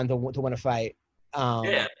wouldn't have done to win a fight.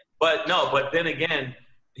 Yeah, but then again,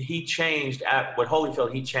 he changed with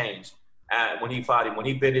Holyfield. He changed when he fought him, when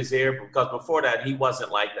he bit his ear, because before that he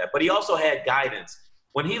wasn't like that. But he also had guidance.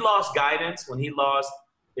 When he lost guidance, when he lost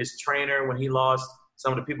his trainer, when he lost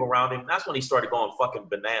some of the people around him, that's when he started going fucking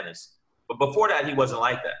bananas. But before that, he wasn't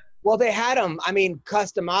like that. Well, they had him. I mean,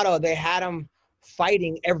 Cus D'Amato, they had him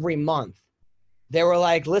fighting every month. They were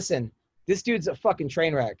like, listen, this dude's a fucking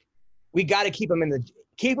train wreck. We got to keep him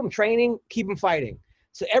training, keep him fighting.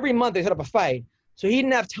 So every month they set up a fight. So he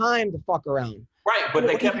didn't have time to fuck around. Right, but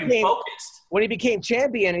they kept him focused. When he became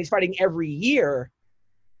champion and he's fighting every year,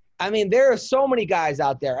 I mean, there are so many guys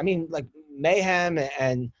out there. I mean, like Mayhem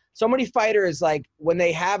and so many fighters, like when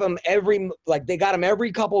they have him they got him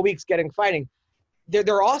every couple of weeks fighting.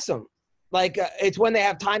 They're awesome. Like it's when they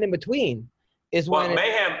have time in between.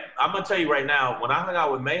 Mayhem, I'm going to tell you right now, when I hung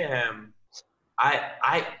out with Mayhem,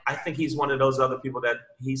 I think he's one of those other people that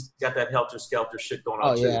he's got that helter-skelter shit going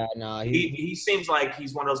on too. Yeah, no. He seems like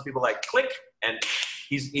he's one of those people like click and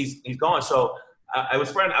he's going. So a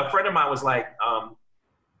friend of mine was like,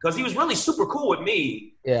 because he was really super cool with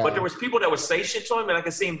me, but there was people that would say shit to him and I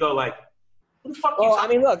could see him go like, "Who the fuck?" Well, I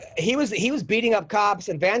mean, look, he was beating up cops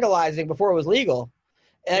and vandalizing before it was legal.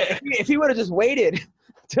 And if he would have just waited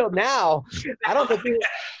till now, I don't think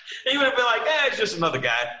he would have been like, it's just another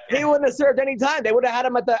guy. He wouldn't have served any time. They would have had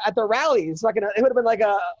him at the rallies. It would have been like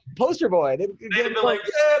a poster boy. They'd have been like,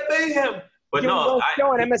 pay him. But no,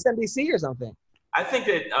 show on MSNBC or something. I think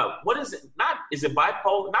that what is it? Is it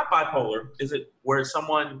bipolar? Not bipolar. Is it where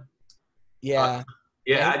someone? Yeah.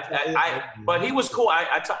 But he was cool.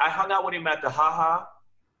 I hung out with him at the Ha.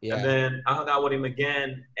 Yeah. And then I hung out with him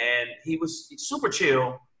again, and he was super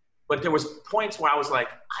chill. But there was points where I was like,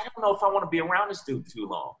 I don't know if I want to be around this dude too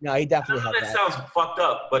long. No, he definitely had that. That sounds fucked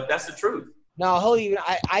up, but that's the truth. No,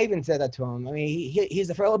 I even said that to him. I mean, he's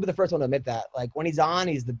he'll be the first one to admit that. Like when he's on,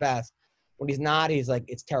 he's the best. When he's not, he's like,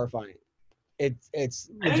 it's terrifying. It's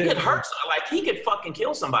and he could hurt. Like he could fucking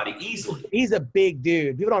kill somebody easily. He's a big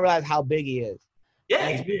dude. People don't realize how big he is.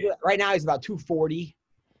 Yeah. Right now he's about 240.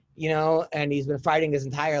 And he's been fighting his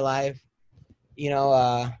entire life.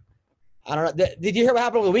 I don't know. Did you hear what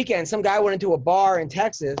happened over the weekend? Some guy went into a bar in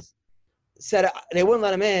Texas, said they wouldn't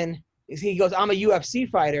let him in. He goes, I'm a UFC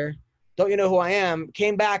fighter. Don't you know who I am?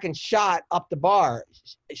 Came back and shot up the bar.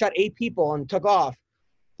 Shot 8 people and took off.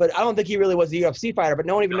 But I don't think he really was a UFC fighter, but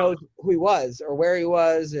no one even knows who he was or where he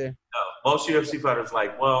was. No, most UFC fighters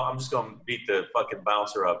like, well, I'm just going to beat the fucking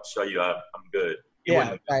bouncer up, show you I'm good.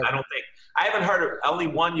 Right. I don't think – I haven't heard of only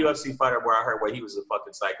one UFC fighter where I heard where he was a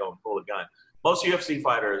fucking psycho and pulled a gun. Most UFC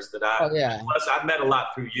fighters that plus I've met a lot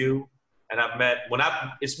through you, and I've met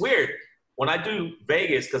 – it's weird. When I do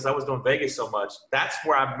Vegas, because I was doing Vegas so much, that's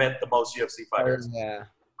where I've met the most UFC fighters. Yeah.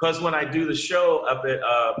 Because when I do the show up at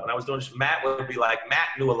when I was doing Matt would be like, Matt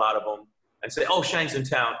knew a lot of them and say, oh, Shane's in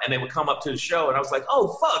town. And they would come up to the show. And I was like,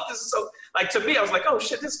 oh, fuck, this is so – like to me, I was like, oh,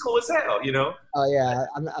 shit, this is cool as hell, you know? Oh, yeah.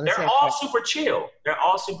 They're all super chill. They're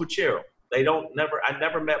all super chill. They don't – I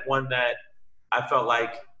never met one that I felt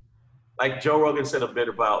like Joe Rogan said a bit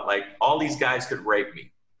about, like, all these guys could rape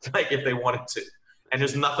me, like, if they wanted to. And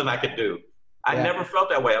there's nothing I could do. I never felt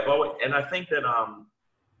that way. And I think that,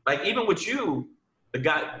 like, even with you,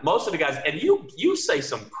 most of the guys, and you say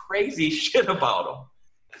some crazy shit about them,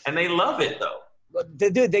 and they love it though.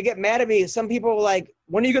 Dude, they get mad at me. Some people are like,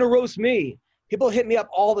 when are you gonna roast me? People hit me up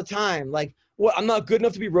all the time, like, what? I'm not good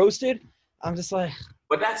enough to be roasted. I'm just like.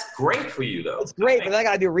 But that's great for you though. It's great, but then I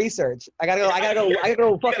gotta do research. I gotta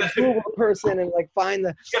go fucking Google a person and like find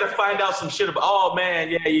the. You gotta find out some shit about. Oh man,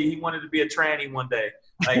 yeah, he wanted to be a tranny one day.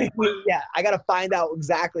 Like, yeah, I gotta find out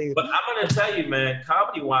exactly. But I'm gonna tell you, man,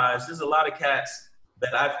 comedy wise, there's a lot of cats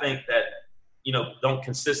that I think that, you know, don't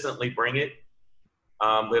consistently bring it,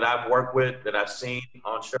 that I've worked with, that I've seen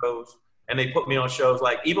on shows, and they put me on shows.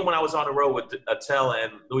 Like, even when I was on the road with Attell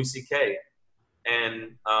and Louis C.K.,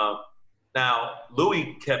 and now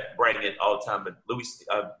Louis kept bringing it all the time, but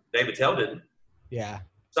Dave Attell didn't. Yeah.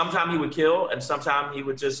 Sometimes he would kill, and sometimes he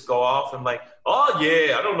would just go off and like, oh,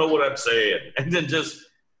 yeah, I don't know what I'm saying, and then just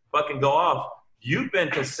fucking go off. You've been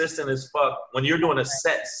consistent as fuck when you're doing a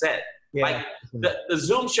set. Yeah. Like, the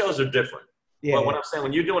Zoom shows are different. Yeah, but what I'm saying,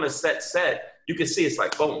 when you're doing a set, you can see it's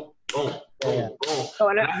like boom, boom, boom, boom. Oh,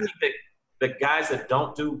 and I think that the guys that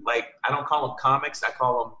don't do, like, I don't call them comics. I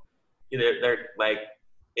call them, you know, they're like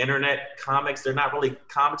internet comics. They're not really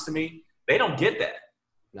comics to me. They don't get that.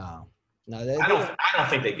 No. I don't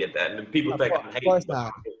think they get that. And people think I'm hating. Of course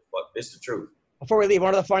not. But it's the truth. Before we leave,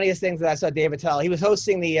 one of the funniest things that I saw Dave Attell, he was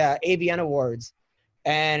hosting the AVN Awards.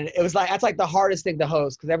 And it was like, that's like the hardest thing to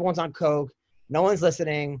host because everyone's on coke, no one's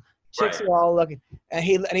listening, chicks are all looking, and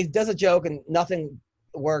he does a joke and nothing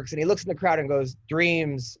works, and he looks in the crowd and goes,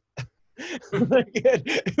 "Dreams."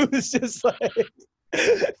 It was just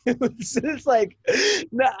like,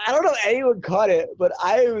 no, I don't know if anyone caught it, but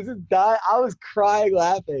I was dying. I was crying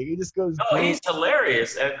laughing. He just goes, "No, he's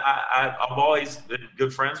hilarious," and I've always been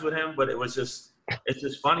good friends with him, but it's just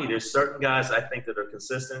funny. There's certain guys I think that are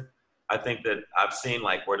consistent. I think that I've seen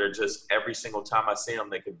like where they're just every single time I see them,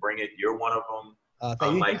 they could bring it. You're one of them.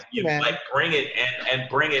 Like bring it and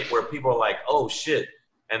bring it where people are like, oh shit.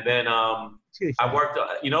 And then I worked.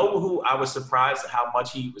 You know who I was surprised how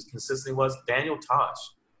much he was consistent was? Daniel Tosh.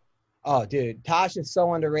 Oh, dude, Tosh is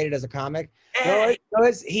so underrated as a comic. Hey.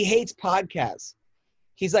 He hates podcasts.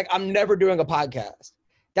 He's like, I'm never doing a podcast.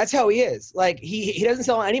 That's how he is. Like he doesn't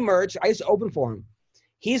sell any merch. I used to open for him.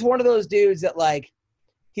 He's one of those dudes that like.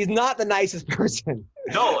 He's not the nicest person.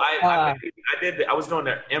 No, I did. I was doing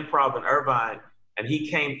the improv in Irvine, and he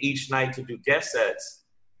came each night to do guest sets.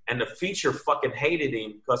 And the feature fucking hated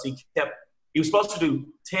him because he was supposed to do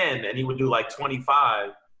 10, and he would do like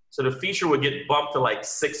 25. So the feature would get bumped to like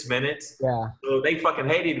 6 minutes. Yeah. So they fucking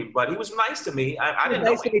hated him, but he was nice to me. I didn't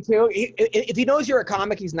know. Nice to me too. If he knows you're a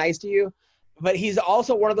comic, he's nice to you. But he's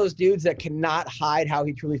also one of those dudes that cannot hide how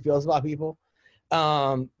he truly feels about people.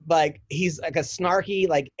 Like he's like a snarky,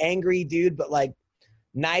 like angry dude, but like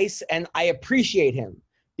nice. And I appreciate him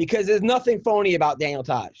because there's nothing phony about Daniel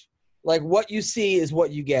Tosh. Like what you see is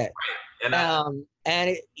what you get.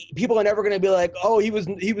 And people are never going to be like, oh, he was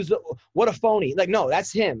what a phony. Like, no,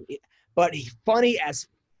 that's him. But he's funny as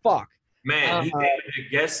fuck. Man, he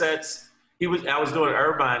did guest sets. I was doing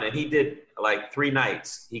Irvine and he did like 3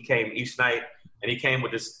 nights. He came each night and he came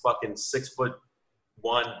with this fucking 6'1"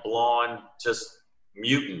 blonde, just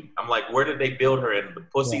mutant. I'm like, where did they build her in the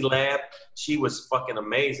pussy lab? She was fucking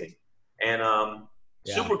amazing and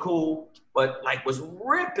super cool, but like was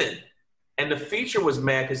ripping. And the feature was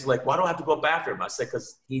mad because like, why do I have to go up after him? I said,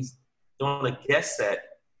 because he's doing a guest set.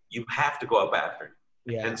 You have to go up after him.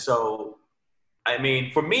 Yeah. And so, I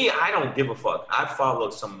mean, for me, I don't give a fuck. I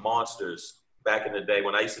followed some monsters back in the day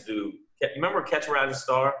when I used to do. Remember Catch a Rising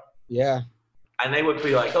Star? Yeah. and they would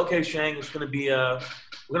be like, okay, Shang, it's going to be, we're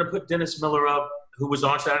going to put Dennis Miller up, who was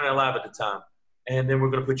on Saturday Night Live at the time, and then we're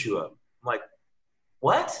going to put you up. I'm like,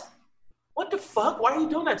 what? What the fuck? Why are you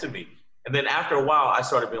doing that to me? And then after a while, I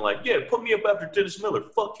started being like, yeah, put me up after Dennis Miller.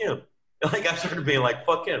 Fuck him. Like, I started being like,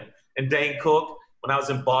 fuck him. And Dane Cook, when I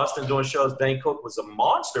was in Boston doing shows, Dane Cook was a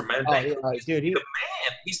monster, man. Dane Cook, dude, the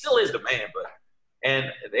man. He still is the man, but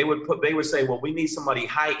and they would say, well, we need somebody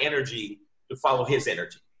high energy to follow his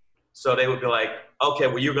energy. So they would be like, okay,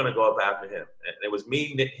 well, you're gonna go up after him. And it was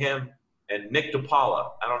me, him, and Nick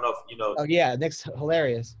DiPaula. I don't know if you know. Oh yeah, Nick's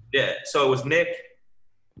hilarious. Yeah, so it was Nick,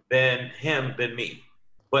 then him, then me.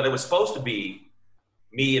 But it was supposed to be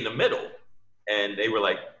me in the middle, and they were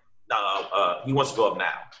like, no, he wants to go up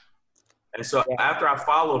now. And so after I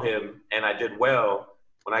followed him and I did well,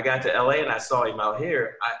 when I got to LA and I saw him out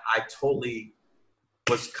here, I totally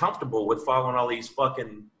was comfortable with following all these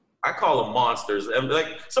fucking, I call them monsters. And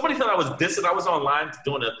like somebody thought I was dissing. I was online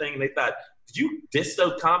doing a thing and they thought, did you diss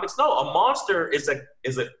those comics? No, a monster is a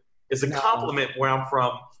compliment where I'm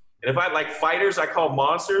from. And if I like fighters, I call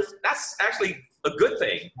monsters. That's actually a good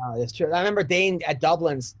thing. Oh, that's true. I remember Dane at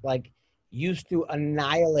Dublin's like used to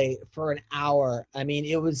annihilate for an hour. I mean,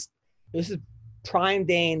 this is prime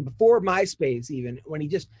Dane before MySpace even, when he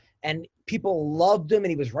just, and people loved him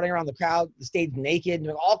and he was running around the crowd, the stage naked and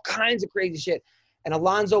doing all kinds of crazy shit. And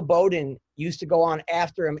Alonzo Bowden used to go on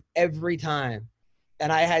after him every time.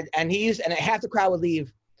 And half the crowd would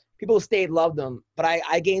leave. People who stayed loved him, but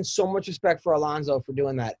I gained so much respect for Alonzo for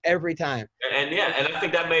doing that every time. And I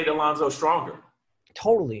think that made Alonzo stronger.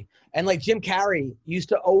 Totally. And like Jim Carrey used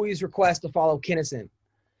to always request to follow Kinison.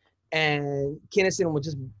 And Kinison would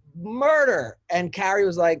just murder. And Carrey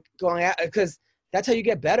was like going out, because that's how you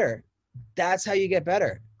get better. That's how you get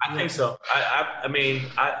better. I think so. I mean,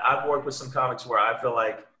 I've worked with some comics where I feel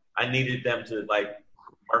like I needed them to like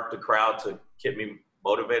murk the crowd to keep me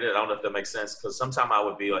motivated. I don't know if that makes sense, because sometimes I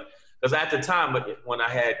would be like, because at the time when I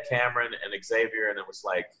had Cameron and Xavier, and it was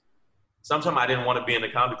like, sometimes I didn't want to be in the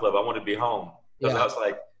comedy club. I wanted to be home, because I was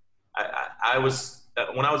like, I was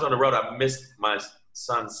when I was on the road, I missed my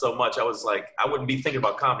son so much. I was like, I wouldn't be thinking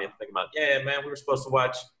about comedy. I'm thinking about, yeah, man, we were supposed to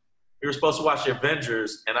watch the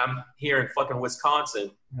Avengers, and I'm here in fucking Wisconsin.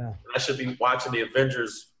 Yeah. And I should be watching the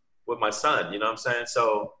Avengers with my son. You know what I'm saying?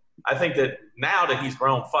 So I think that now that he's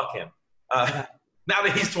grown, fuck him. Now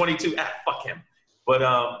that he's 22, fuck him. But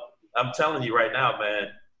I'm telling you right now, man,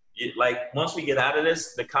 like once we get out of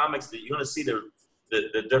this, the comics, you're going to see the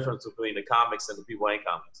difference between the comics and the people who ain't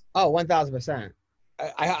comics. Oh, 1,000%.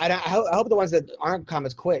 I hope the ones that aren't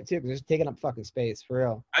comics quit too, because they're just taking up fucking space for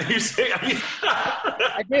real. Are you saying?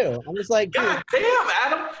 I do. I'm just like, God damn,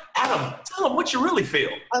 Adam, tell them what you really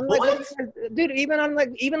feel. I'm like, dude, even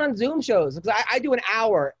on Zoom shows, because I do an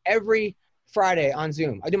hour every Friday on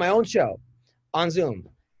Zoom. I do my own show on Zoom,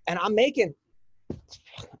 and I'm making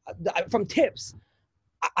from tips.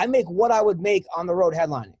 I make what I would make on the road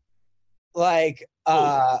headlining,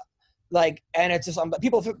 and it's just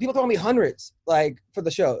people throwing me hundreds like for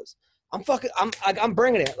the shows. I'm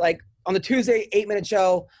bringing it. Like on the Tuesday 8-minute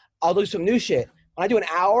show, I'll do some new shit. When I do an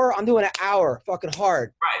hour, I'm doing an hour fucking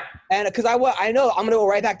hard. Right. And because I know I'm gonna go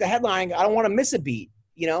right back to headlining. I don't want to miss a beat,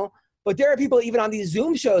 you know. But there are people even on these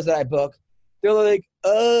Zoom shows that I book. They're like,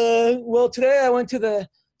 well, today I went to the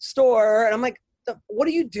store, and I'm like, what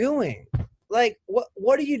are you doing? Like,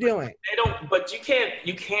 what are you doing? They don't. But you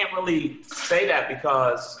can't really say that,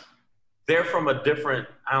 because they're from a different,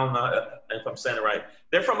 I don't know if I'm saying it right,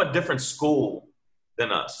 they're from a different school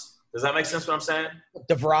than us. Does that make sense what I'm saying?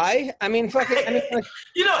 DeVry? I mean, fucking,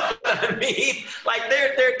 you know what I mean? Like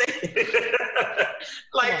they're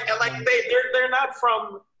not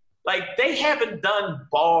from, like they haven't done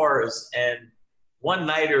bars and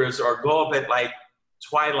one-nighters or go up at like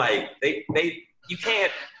Twilight. You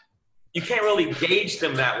can't really gauge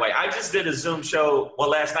them that way. I just did a Zoom show. Well,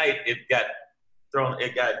 last night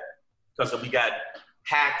because we got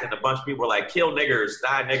hacked and a bunch of people were like, kill niggers,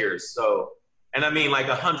 die niggers. So, and I mean like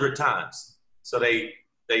 100 times. So they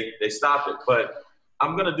stopped it. But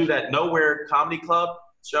I'm going to do that Nowhere Comedy Club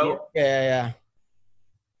show. Yeah.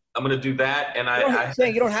 I'm going to do that. And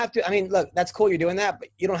you don't have to. I mean, look, that's cool. You're doing that, but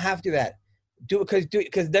you don't have to do that. Do it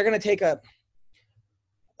because they're going to take a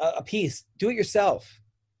piece. Do it yourself.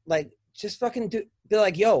 Like, just fucking be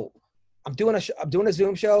like, yo, I'm doing a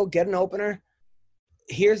Zoom show. Get an opener.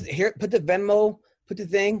 Here, put the Venmo, put the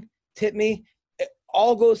thing, tip me. It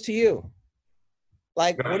all goes to you.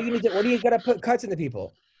 Like, what do you need? What do you got to put cuts into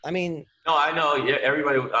people? I mean, no, I know. Yeah,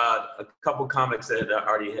 everybody. A couple comics that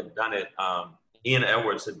already had done it. Ian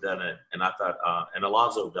Edwards had done it, and I thought, and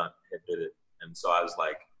Alonzo did it, and so I was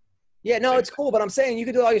like, yeah, no, it's cool, but I'm saying you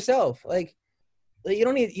could do it all yourself. Like, You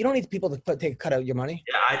don't need people to take a cut of your money.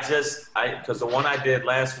 Yeah, because the one I did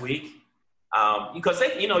last week, because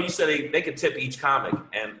they, you said they could tip each comic,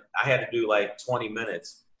 and I had to do like 20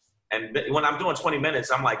 minutes. And when I'm doing 20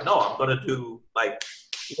 minutes, I'm like, no, I'm gonna do like,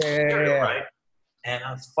 right? And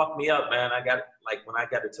it fucked me up, man. I got when I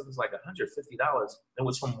got it, it was like $150. It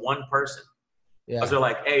was from one person. Yeah. Because they're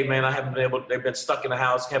like, hey, man, I haven't been able. They've been stuck in the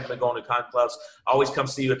house, haven't been going to con clubs. I always come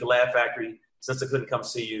see you at the Laugh Factory. Since I couldn't come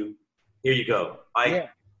see you, here you go.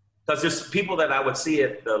 Because there's people that I would see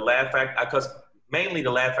at the Laugh Factory, because mainly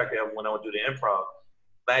the Laugh Factory when I would do the improv,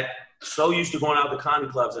 that so used to going out to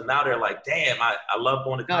comedy clubs, and now they're like, damn, I love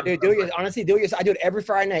going to comedy clubs. Honestly, I do it every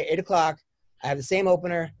Friday night, 8 o'clock. I have the same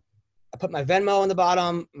opener. I put my Venmo on the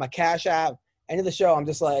bottom, my Cash App. End of the show, I'm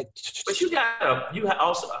just like. But you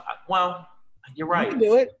also, well, you're right. You can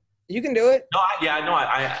do it. You can do it. No, I know.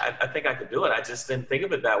 I think I could do it. I just didn't think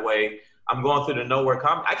of it that way. I'm going through the nowhere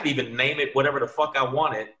comedy. I could even name it whatever the fuck I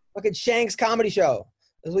wanted. Fucking Shank's Comedy Show.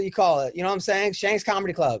 That's what you call it. You know what I'm saying? Shank's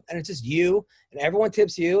Comedy Club. And it's just you, and everyone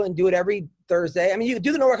tips you, and do it every Thursday. I mean, you could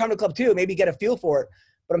do the Nowhere Comedy Club too, maybe get a feel for it.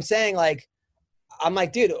 But I'm saying, like, I'm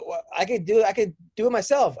like, dude, I could do it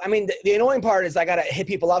myself. I mean, the annoying part is I got to hit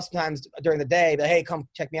people up sometimes during the day. But, hey, come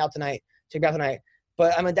check me out tonight.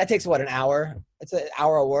 But, I mean, that takes, an hour? It's an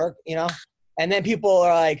hour of work, And then people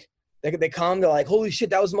are like, they come, they're like, holy shit,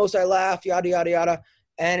 that was the most I laughed, yada, yada, yada.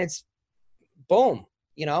 And it's boom,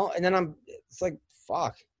 And then it's like,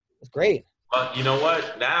 fuck, it's great. Well, you know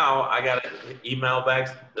what? Now I got to email back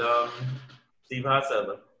Steve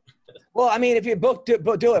Hotseller. Well, I mean, if you book, do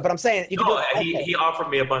it. But I'm saying you can do it. He offered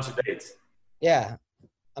me a bunch of dates. Yeah,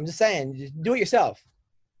 I'm just saying, just do it yourself.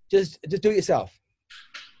 Just do it yourself.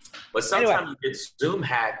 But sometimes you get Zoom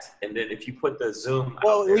hacked, and then if you put the Zoom.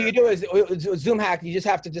 Well, what you do is Zoom hack. You just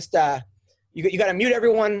have to you got to mute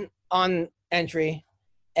everyone on entry,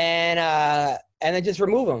 and then just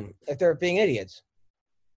remove them if they're being idiots.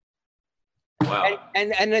 Wow.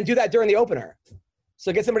 And then do that during the opener.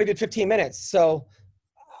 So get somebody to do 15 minutes. So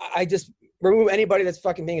I just remove anybody that's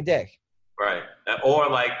fucking being a dick. Right. Or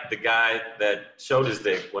like the guy that showed his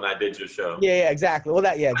dick when I did your show. Yeah, exactly. Well,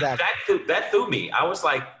 exactly. That threw me. I was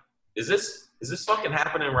like, is this fucking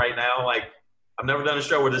happening right now? Like, I've never done a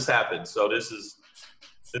show where this happened. So this is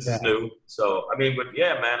new. So, I mean, but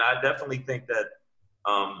yeah, man, I definitely think that,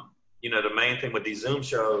 the main thing with these Zoom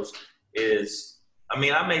shows is, I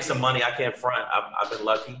mean, I made some money. I can't front. I've been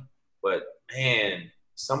lucky, but man,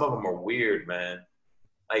 some of them are weird, man.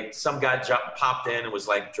 Like some guy popped in and was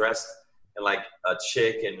like dressed and like a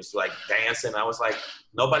chick and was like dancing. I was like,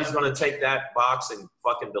 nobody's going to take that box and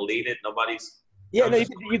fucking delete it. Yeah, no,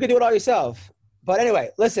 you can do it all yourself. But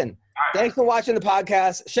anyway, listen, thanks for watching the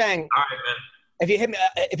podcast. Shang, all right, man.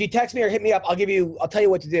 If you text me or hit me up, I'll tell you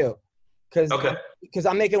what to do. Because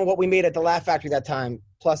I'm making what we made at the Laugh Factory that time,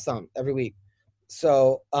 plus some every week.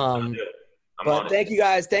 So, but thank you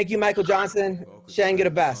guys. Thank you, Michael Johnson. Shang, you're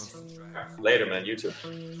the best. Later, man. You too.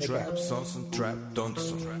 Trap sonsen trap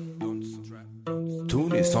dansen.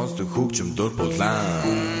 Түүний сонсдог хөгжим дур булаан.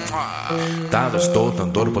 Даавар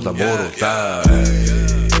дуулан дур булаа мууруулаа.